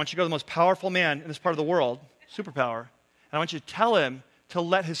 And I want you to go to the most powerful man in this part of the world, superpower, and I want you to tell him to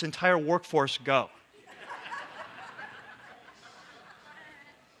let his entire workforce go.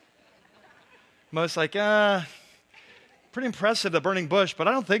 Moses like, pretty impressive, the burning bush, but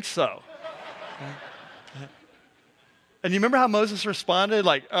I don't think so. And you remember how Moses responded?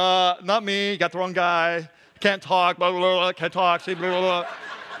 Like, not me, got the wrong guy, can't talk, blah, blah, blah, can't talk, see, blah, blah,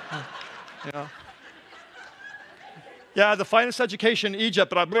 blah. You know? Yeah, the finest education in Egypt,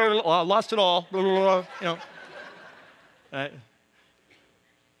 but I blah, blah, lost it all, blah, blah, blah, you know. Right?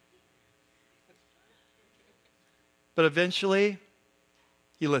 But eventually,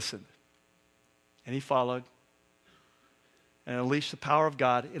 he listened, and he followed, and unleashed the power of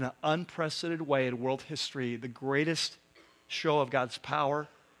God in an unprecedented way in world history, the greatest show of God's power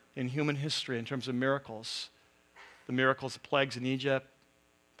in human history in terms of miracles. The miracles, the plagues in Egypt,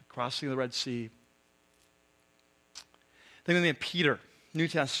 the crossing of the Red Sea. Then we have Peter, New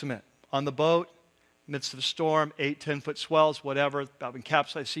Testament, on the boat, midst of a storm, 8, 10-foot swells, whatever, about when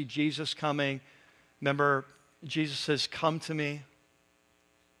capsized, see Jesus coming. Remember, Jesus says, come to me.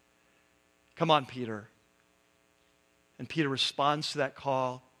 Come on, Peter. And Peter responds to that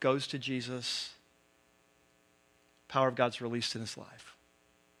call, goes to Jesus. Power of God's released in his life.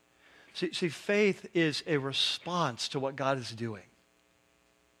 See, faith is a response to what God is doing.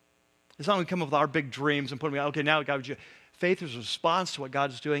 It's not when we come up with our big dreams and put them, okay, now God would you. Faith is a response to what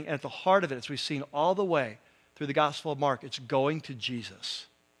God is doing. And at the heart of it, as we've seen all the way through the Gospel of Mark, it's going to Jesus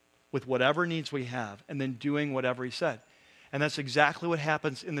with whatever needs we have and then doing whatever he said. And that's exactly what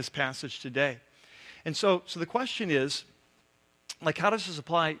happens in this passage today. And so the question is, like, how does this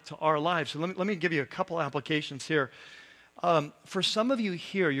apply to our lives? So let me give you a couple applications here. For some of you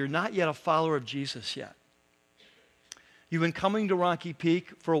here, you're not yet a follower of Jesus yet. You've been coming to Rocky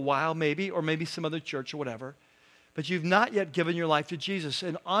Peak for a while maybe, or maybe some other church or whatever, but you've not yet given your life to Jesus.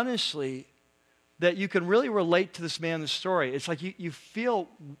 And honestly, that you can really relate to this man in the story. It's like you feel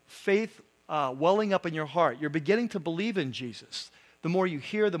faith welling up in your heart. You're beginning to believe in Jesus. The more you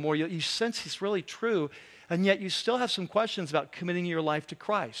hear, the more you sense he's really true, and yet you still have some questions about committing your life to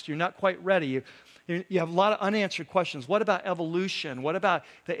Christ. You're not quite ready. You have a lot of unanswered questions. What about evolution? What about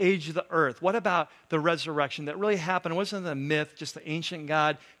the age of the earth? What about the resurrection that really happened? It wasn't a myth, just the ancient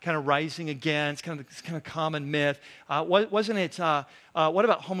God kind of rising again. It's kind of common myth. Wasn't it, what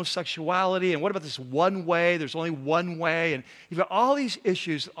about homosexuality? And what about this one way? There's only one way. And you've got all these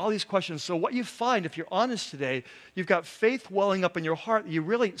issues, all these questions. So what you find, if you're honest today, you've got faith welling up in your heart.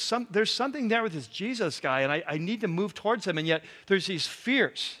 There's something there with this Jesus guy, and I need to move towards him. And yet there's these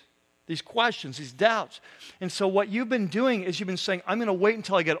fears. These questions, these doubts. And so what you've been doing is you've been saying, I'm going to wait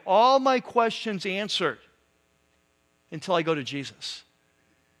until I get all my questions answered until I go to Jesus.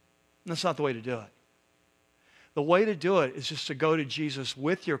 And that's not the way to do it. The way to do it is just to go to Jesus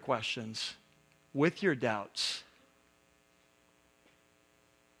with your questions, with your doubts,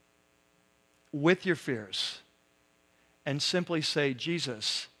 with your fears, and simply say,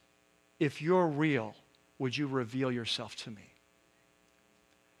 Jesus, if you're real, would you reveal yourself to me?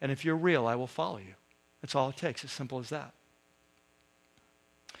 And if you're real, I will follow you. That's all it takes, as simple as that.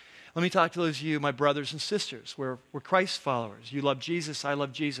 Let me talk to those of you, my brothers and sisters. We're Christ followers. You love Jesus, I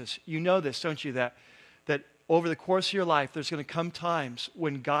love Jesus. You know this, don't you, that over the course of your life, there's going to come times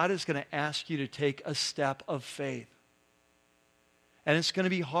when God is going to ask you to take a step of faith. And it's going to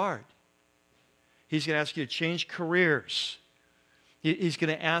be hard. He's going to ask you to change careers. He's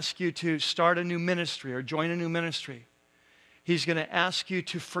going to ask you to start a new ministry or join a new ministry. He's going to ask you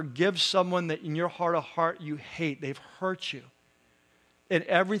to forgive someone that in your heart of heart you hate. They've hurt you. And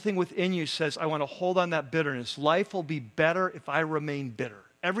everything within you says, I want to hold on that bitterness. Life will be better if I remain bitter.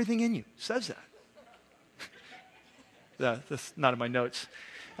 Everything in you says that. That's not in my notes.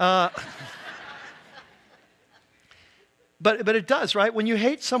 But it does, right? When you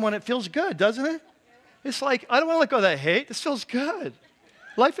hate someone, it feels good, doesn't it? It's like, I don't want to let go of that hate. This feels good.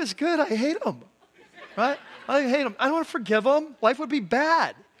 Life is good. I hate them, right? I hate them. I don't want to forgive them. Life would be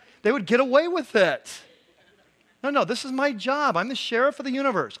bad. They would get away with it. No, this is my job. I'm the sheriff of the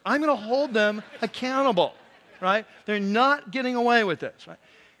universe. I'm going to hold them accountable, right? They're not getting away with this, right?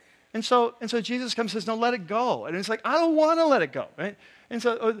 And so Jesus comes and says, no, let it go. And it's like, I don't want to let it go, right? And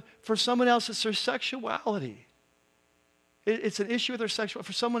so for someone else, it's their sexuality. It's an issue with their sexuality.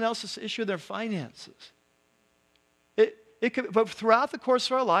 For someone else, it's an issue with their finances. But throughout the course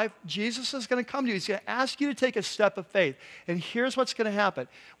of our life, Jesus is going to come to you. He's going to ask you to take a step of faith. And here's what's going to happen.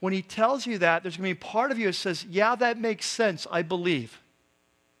 When he tells you that, there's going to be part of you that says, yeah, that makes sense. I believe.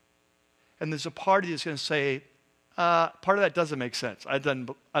 And there's a part of you that's going to say, part of that doesn't make sense. I don't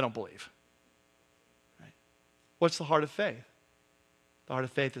believe. Right? What's the heart of faith? The heart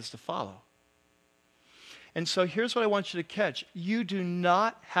of faith is to follow. And so here's what I want you to catch. You do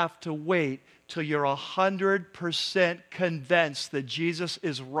not have to wait till you're 100% convinced that Jesus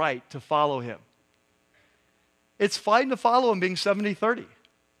is right to follow him. It's fine to follow him being 70-30.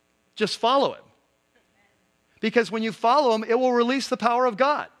 Just follow him. Because when you follow him, it will release the power of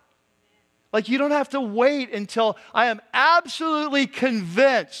God. Like, you don't have to wait until I am absolutely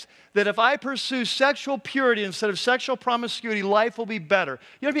convinced that if I pursue sexual purity instead of sexual promiscuity, life will be better.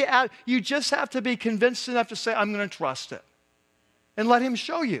 You just have to be convinced enough to say, I'm going to trust it. And let him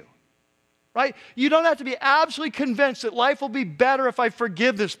show you. Right? You don't have to be absolutely convinced that life will be better if I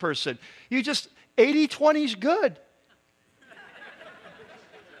forgive this person. You just, 80-20 is good.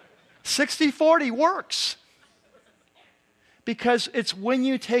 60-40 works. Because it's when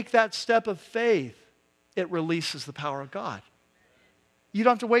you take that step of faith, it releases the power of God. You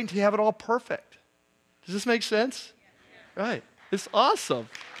don't have to wait until you have it all perfect. Does this make sense? Right. It's awesome.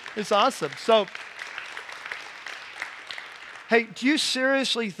 It's awesome. So, hey, do you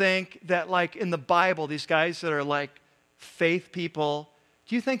seriously think that, like, in the Bible, these guys that are like faith people,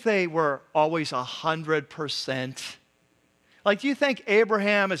 do you think they were always 100%? Like, do you think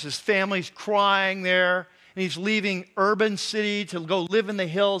Abraham, as his family's crying there, and he's leaving urban city to go live in the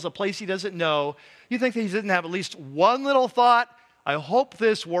hills, a place he doesn't know, you think that he didn't have at least one little thought, I hope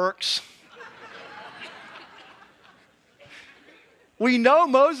this works? We know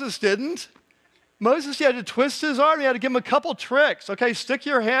Moses didn't. Moses, he had to twist his arm. He had to give him a couple tricks. Okay, stick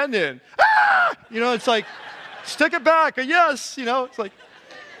your hand in. Ah! It's like, stick it back. A yes, it's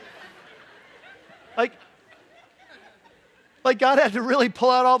like God had to really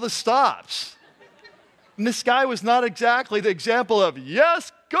pull out all the stops. And this guy was not exactly the example of,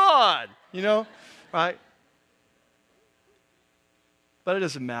 yes, God, right? But it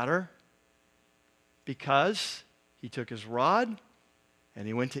doesn't matter because he took his rod and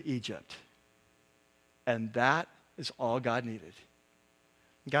he went to Egypt. And that is all God needed.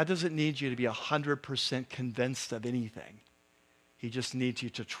 God doesn't need you to be 100% convinced of anything. He just needs you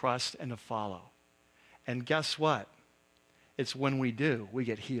to trust and to follow. And guess what? It's when we do, we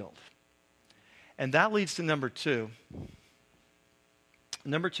get healed. And that leads to number 2.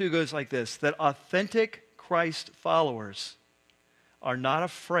 Number 2 goes like this, that authentic Christ followers are not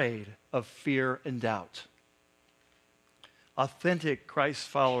afraid of fear and doubt. Authentic Christ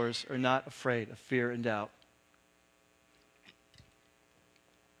followers are not afraid of fear and doubt.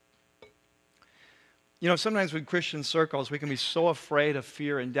 Sometimes with Christian circles, we can be so afraid of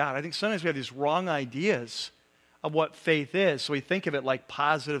fear and doubt. I think sometimes we have these wrong ideas of what faith is. So we think of it like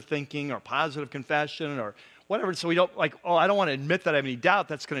positive thinking or positive confession or whatever. So we don't I don't want to admit that I have any doubt.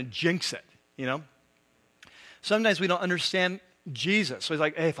 That's going to jinx it, Sometimes we don't understand Jesus. So he's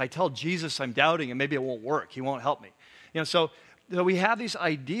like, hey, if I tell Jesus I'm doubting and maybe it won't work. He won't help me. So we have these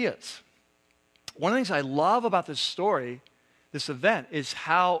ideas. One of the things I love about this story, this event, is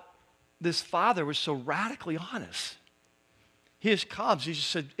how this father was so radically honest. He just comes. He just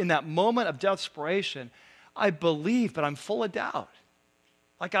said, in that moment of desperation, I believe, but I'm full of doubt.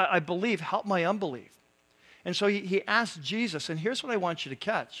 Like, I believe, help my unbelief. And so he asked Jesus, and here's what I want you to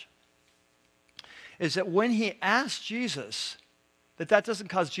catch, is that when he asked Jesus, that doesn't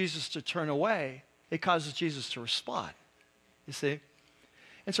cause Jesus to turn away, it causes Jesus to respond. You see?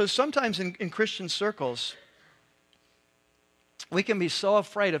 And so sometimes in Christian circles, we can be so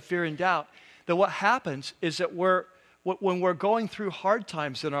afraid of fear and doubt that what happens is that when we're going through hard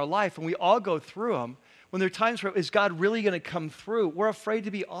times in our life, and we all go through them, when there are times where is God really going to come through, we're afraid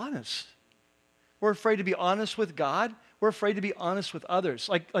to be honest. We're afraid to be honest with God. We're afraid to be honest with others.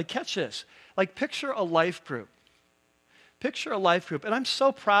 Like catch this. Like, picture a life group. Picture a life group. And I'm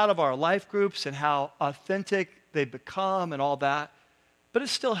so proud of our life groups and how authentic they become and all that. But it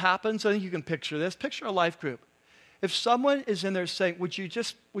still happens. I think you can picture this. Picture a life group. If someone is in there saying, would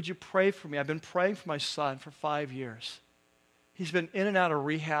you pray for me? I've been praying for my son for 5 years. He's been in and out of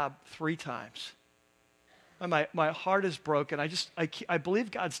rehab 3 times. And my heart is broken. I believe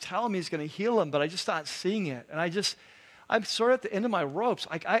God's telling me he's going to heal him, but I'm just not seeing it. And I'm sort of at the end of my ropes.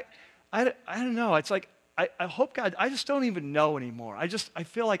 I don't know. It's like, I hope God, I just don't even know anymore. I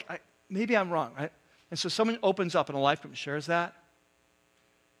feel like maybe I'm wrong, right? And so someone opens up in a life group and shares that.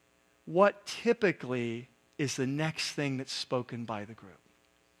 What typically is the next thing that's spoken by the group?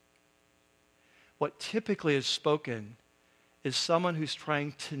 What typically is spoken is someone who's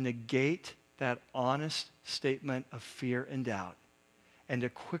trying to negate that honest statement of fear and doubt and to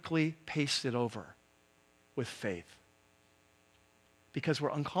quickly paste it over with faith. Because we're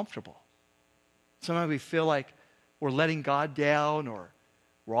uncomfortable. Sometimes we feel like we're letting God down, or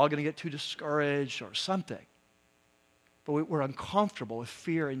we're all going to get too discouraged or something. But we're uncomfortable with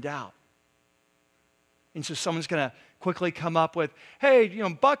fear and doubt. And so someone's going to quickly come up with, hey,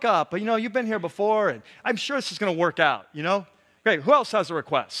 buck up. But, you've been here before, and I'm sure this is going to work out, Great. Who else has a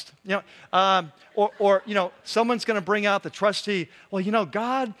request? Or someone's going to bring out the trusty. Well,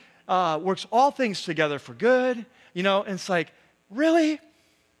 God works all things together for good. And it's like, really?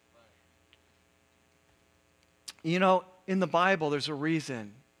 In the Bible, there's a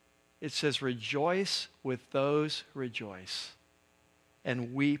reason. It says, "Rejoice with those who rejoice,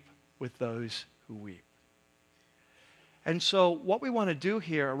 and weep with those who weep." And so what we want to do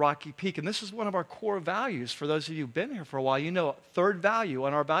here at Rocky Peak, and this is one of our core values for those of you who've been here for a while, third value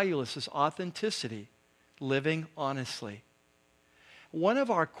on our value list is authenticity, living honestly. One of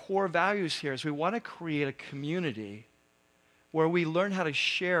our core values here is we want to create a community where we learn how to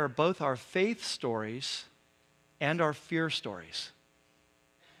share both our faith stories and our fear stories.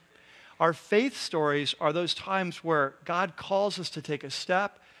 Our faith stories are those times where God calls us to take a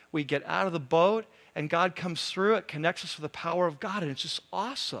step, we get out of the boat, and God comes through, it connects us with the power of God, and it's just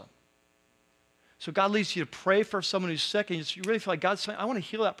awesome. So God leads you to pray for someone who's sick, and you really feel like God's saying, I want to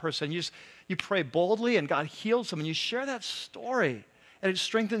heal that person. You pray boldly, and God heals them, and you share that story, and it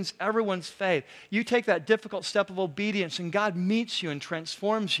strengthens everyone's faith. You take that difficult step of obedience, and God meets you and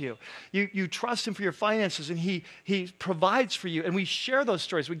transforms you. You trust Him for your finances, and He provides for you, and we share those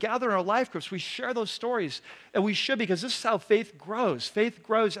stories. We gather in our life groups, we share those stories, and we should, because this is how faith grows. Faith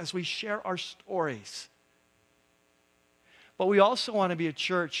grows as we share our stories. But we also want to be a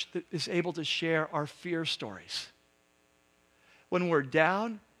church that is able to share our fear stories. When we're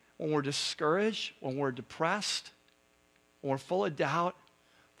down, when we're discouraged, when we're depressed, when we're full of doubt,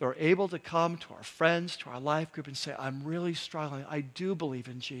 they're able to come to our friends, to our life group and say, I'm really struggling. I do believe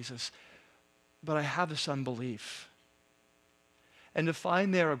in Jesus, but I have this unbelief. And to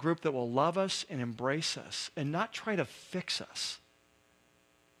find there a group that will love us and embrace us and not try to fix us.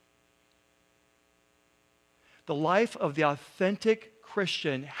 The life of the authentic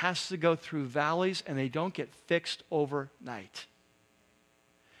Christian has to go through valleys, and they don't get fixed overnight.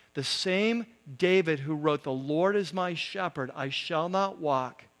 The same David who wrote, "The Lord is my shepherd, I shall not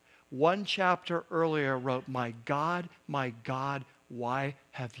walk," one chapter earlier wrote, my God, why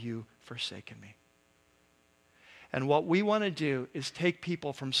have you forsaken me?" And what we want to do is take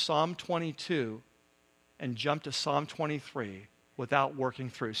people from Psalm 22 and jump to Psalm 23 without working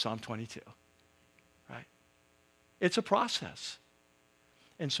through Psalm 22. Right? It's a process.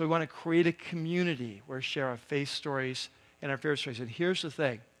 And so we want to create a community where we share our faith stories and our fear stories. And here's the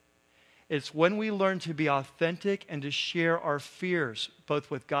thing. It's when we learn to be authentic and to share our fears,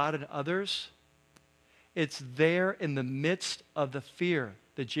 both with God and others, it's there in the midst of the fear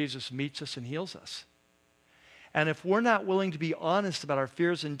that Jesus meets us and heals us. And if we're not willing to be honest about our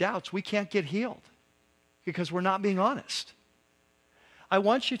fears and doubts, we can't get healed because we're not being honest. I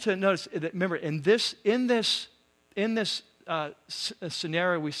want you to notice that, remember, in this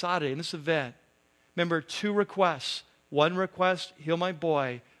scenario we saw today, in this event, remember, 2 requests. 1 request, heal my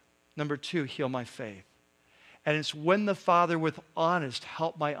boy. Number 2, heal my faith. And it's when the Father with honest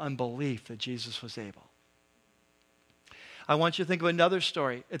helped my unbelief that Jesus was able. I want you to think of another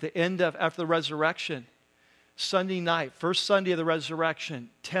story. At the end of, after the resurrection, Sunday night, first Sunday of the resurrection,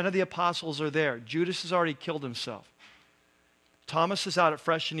 10 of the apostles are there. Judas has already killed himself. Thomas is out at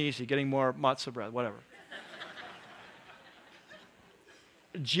Fresh and Easy getting more matzah bread, whatever.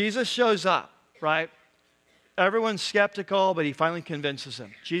 Jesus shows up, right? Everyone's skeptical, but he finally convinces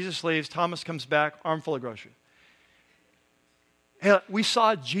them. Jesus leaves. Thomas comes back, armful of groceries. Hey, we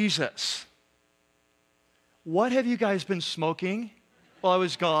saw Jesus. What have you guys been smoking while I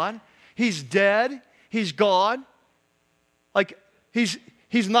was gone? He's dead. He's gone. Like, he's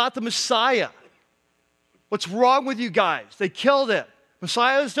not the Messiah. What's wrong with you guys? They killed him.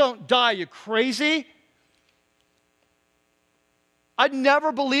 Messiahs don't die. You crazy? I'd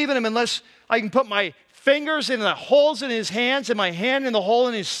never believe in him unless I can put my fingers in the holes in his hands and my hand in the hole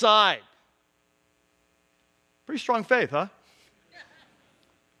in his side. Pretty strong faith, huh?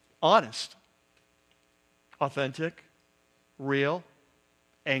 Honest, authentic, real,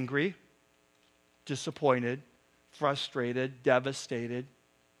 angry, disappointed, frustrated, devastated,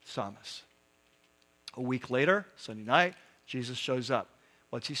 Thomas. A week later, Sunday night, Jesus shows up.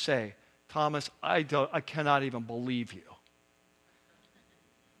 What's he say? Thomas, I cannot even believe you.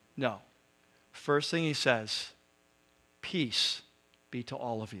 No. First thing he says, peace be to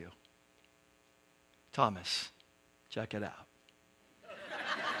all of you. Thomas, check it out.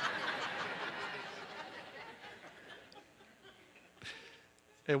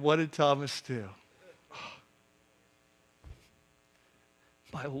 And what did Thomas do? Oh,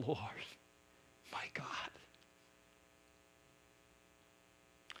 my Lord, my God.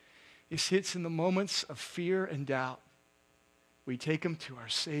 You see, it's in the moments of fear and doubt we take him to our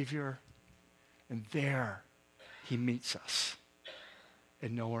Savior, and there he meets us.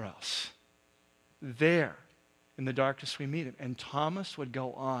 and nowhere else. There, in the darkness, we meet him. And Thomas would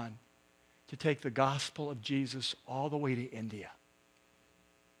go on to take the gospel of Jesus all the way to India,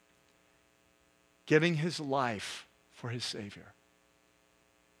 giving his life for his Savior.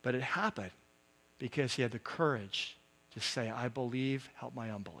 But it happened because he had the courage to say, I believe, help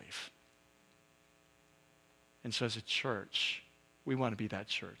my unbelief. And so as a church, we want to be that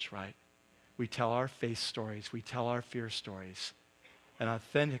church, right? We tell our faith stories, we tell our fear stories, and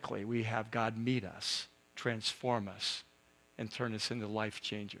authentically we have God meet us, transform us, and turn us into life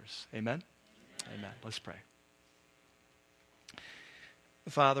changers. Amen? Amen. Let's pray.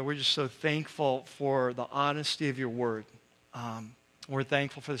 Father, we're just so thankful for the honesty of your word. We're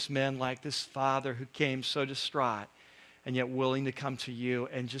thankful for this man like this father who came so distraught and yet willing to come to you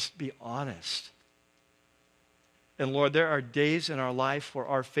and just be honest. And Lord, there are days in our life where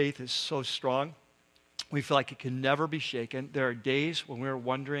our faith is so strong, we feel like it can never be shaken. There are days when we're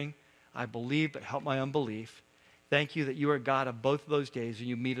wondering, I believe, but help my unbelief. Thank you that you are God of both of those days and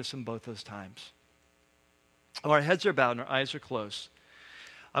you meet us in both those times. Our heads are bowed and our eyes are closed.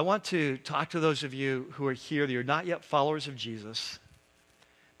 I want to talk to those of you who are here that you're not yet followers of Jesus,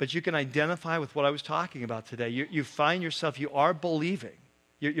 but you can identify with what I was talking about today. You find yourself, you are believing.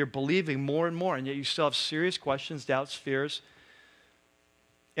 You're believing more and more, and yet you still have serious questions, doubts, fears.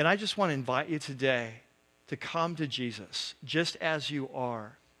 And I just want to invite you today to come to Jesus just as you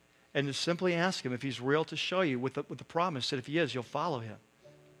are and to simply ask him if he's real, to show you with the promise that if he is, you'll follow him.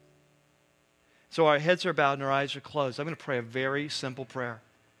 So our heads are bowed and our eyes are closed. I'm going to pray a very simple prayer.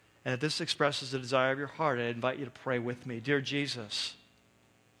 And if this expresses the desire of your heart, I invite you to pray with me. Dear Jesus,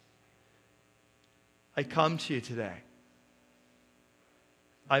 I come to you today.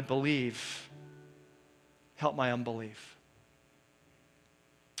 I believe. Help my unbelief.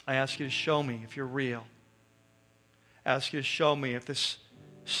 I ask you to show me if you're real. I ask you to show me if this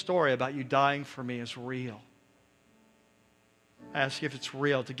story about you dying for me is real. I ask you if it's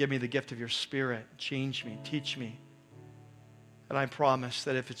real to give me the gift of your Spirit. Change me, teach me. And I promise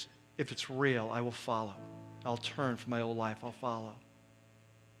that if it's real, I will follow. I'll turn from my old life. I'll follow.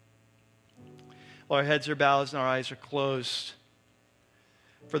 While our heads are bowed and our eyes are closed,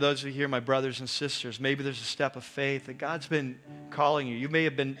 for those of you here, my brothers and sisters, maybe there's a step of faith that God's been calling you. You may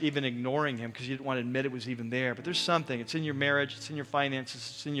have been even ignoring him because you didn't want to admit it was even there. But there's something. It's in your marriage. It's in your finances.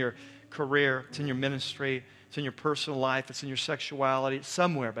 It's in your career. It's in your ministry. It's in your personal life. It's in your sexuality. It's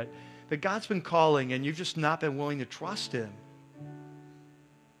somewhere. But God's been calling, and you've just not been willing to trust him.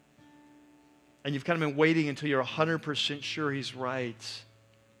 And you've kind of been waiting until you're 100% sure he's right.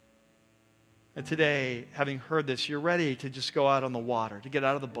 And today, having heard this, you're ready to just go out on the water, to get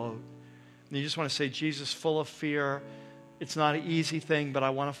out of the boat. And you just want to say, Jesus, full of fear, it's not an easy thing, but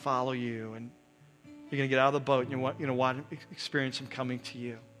I want to follow you. And you're going to get out of the boat and you want to experience him coming to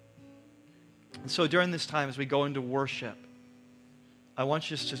you. And so during this time, as we go into worship, I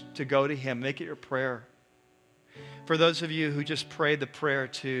want you just to go to him, make it your prayer. For those of you who just prayed the prayer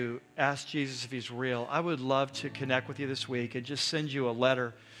to ask Jesus if he's real, I would love to connect with you this week and just send you a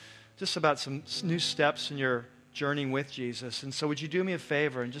letter just about some new steps in your journey with Jesus. And so would you do me a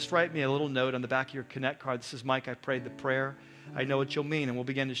favor and just write me a little note on the back of your Connect card that says, Mike, I prayed the prayer. I know what you'll mean, and we'll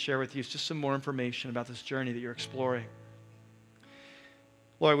begin to share with you just some more information about this journey that you're exploring.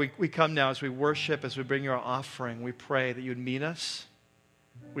 Lord, we come now as we worship, as we bring your offering. We pray that you'd meet us.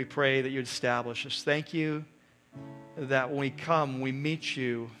 We pray that you'd establish us. Thank you that when we come, we meet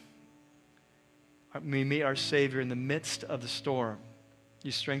you. We meet our Savior in the midst of the storm.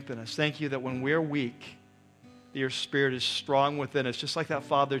 You strengthen us. Thank you that when we're weak, that your Spirit is strong within us. Just like that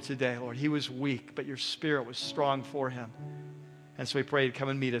father today, Lord. He was weak, but your Spirit was strong for him. And so we pray to come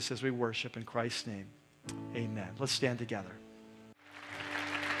and meet us as we worship in Christ's name. Amen. Let's stand together.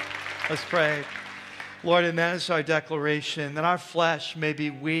 Let's pray. Lord, and that is our declaration, that our flesh may be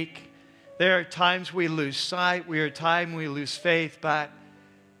weak. There are times we lose sight. There are times we lose faith, but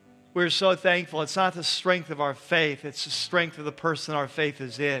we're so thankful. It's not the strength of our faith. It's the strength of the person our faith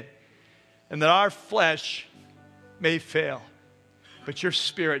is in. And that our flesh may fail, but your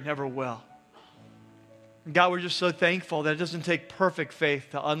Spirit never will. And God, we're just so thankful that it doesn't take perfect faith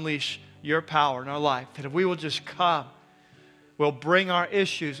to unleash your power in our life. That if we will just come, we'll bring our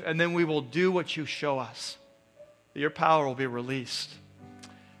issues, and then we will do what you show us. That your power will be released.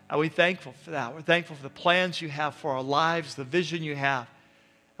 And we're thankful for that. We're thankful for the plans you have for our lives, the vision you have.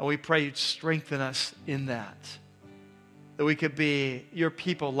 And we pray you'd strengthen us in that. That we could be your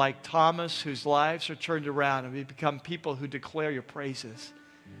people like Thomas, whose lives are turned around, and we become people who declare your praises.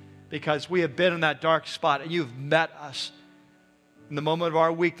 Because we have been in that dark spot, and you've met us. In the moment of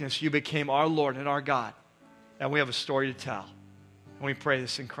our weakness, you became our Lord and our God. And we have a story to tell. And we pray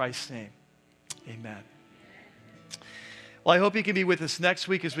this in Christ's name. Amen. Well, I hope you can be with us next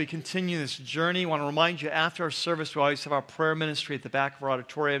week as we continue this journey. I want to remind you, after our service, we always have our prayer ministry at the back of our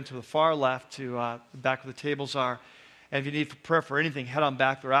auditorium to the far left, to the back where the tables are. And if you need prayer for anything, head on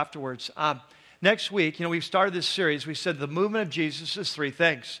back there afterwards. Next week, we've started this series. We said the movement of Jesus is three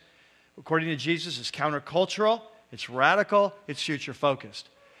things. According to Jesus, it's countercultural, it's radical, it's future-focused.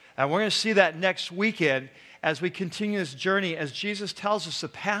 And we're going to see that next weekend as we continue this journey, as Jesus tells us the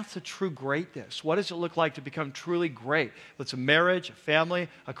path to true greatness. What does it look like to become truly great? If it's a marriage, a family,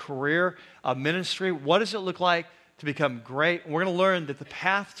 a career, a ministry, what does it look like to become great? And we're going to learn that the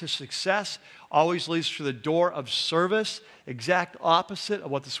path to success always leads through the door of service, exact opposite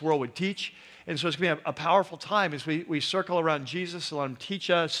of what this world would teach. And so it's going to be a powerful time as we circle around Jesus and let him teach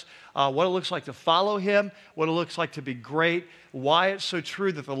us what it looks like to follow him, what it looks like to be great, why it's so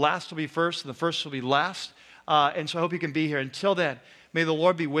true that the last will be first and the first will be last. And so I hope you can be here. Until then, may the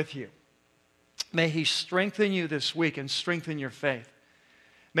Lord be with you. May he strengthen you this week and strengthen your faith.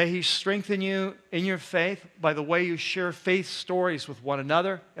 May he strengthen you in your faith by the way you share faith stories with one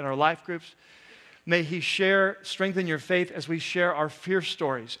another in our life groups. May he strengthen your faith as we share our fear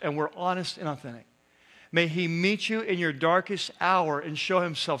stories and we're honest and authentic. May he meet you in your darkest hour and show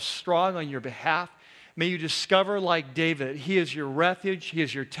himself strong on your behalf. May you discover, like David, he is your refuge, he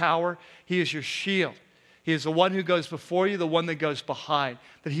is your tower, he is your shield. He is the one who goes before you, the one that goes behind.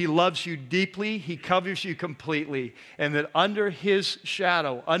 That he loves you deeply, he covers you completely, and that under his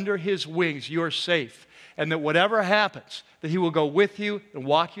shadow, under his wings, you are safe. And that whatever happens, that he will go with you and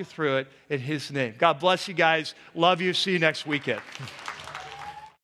walk you through it in his name. God bless you guys. Love you. See you next weekend.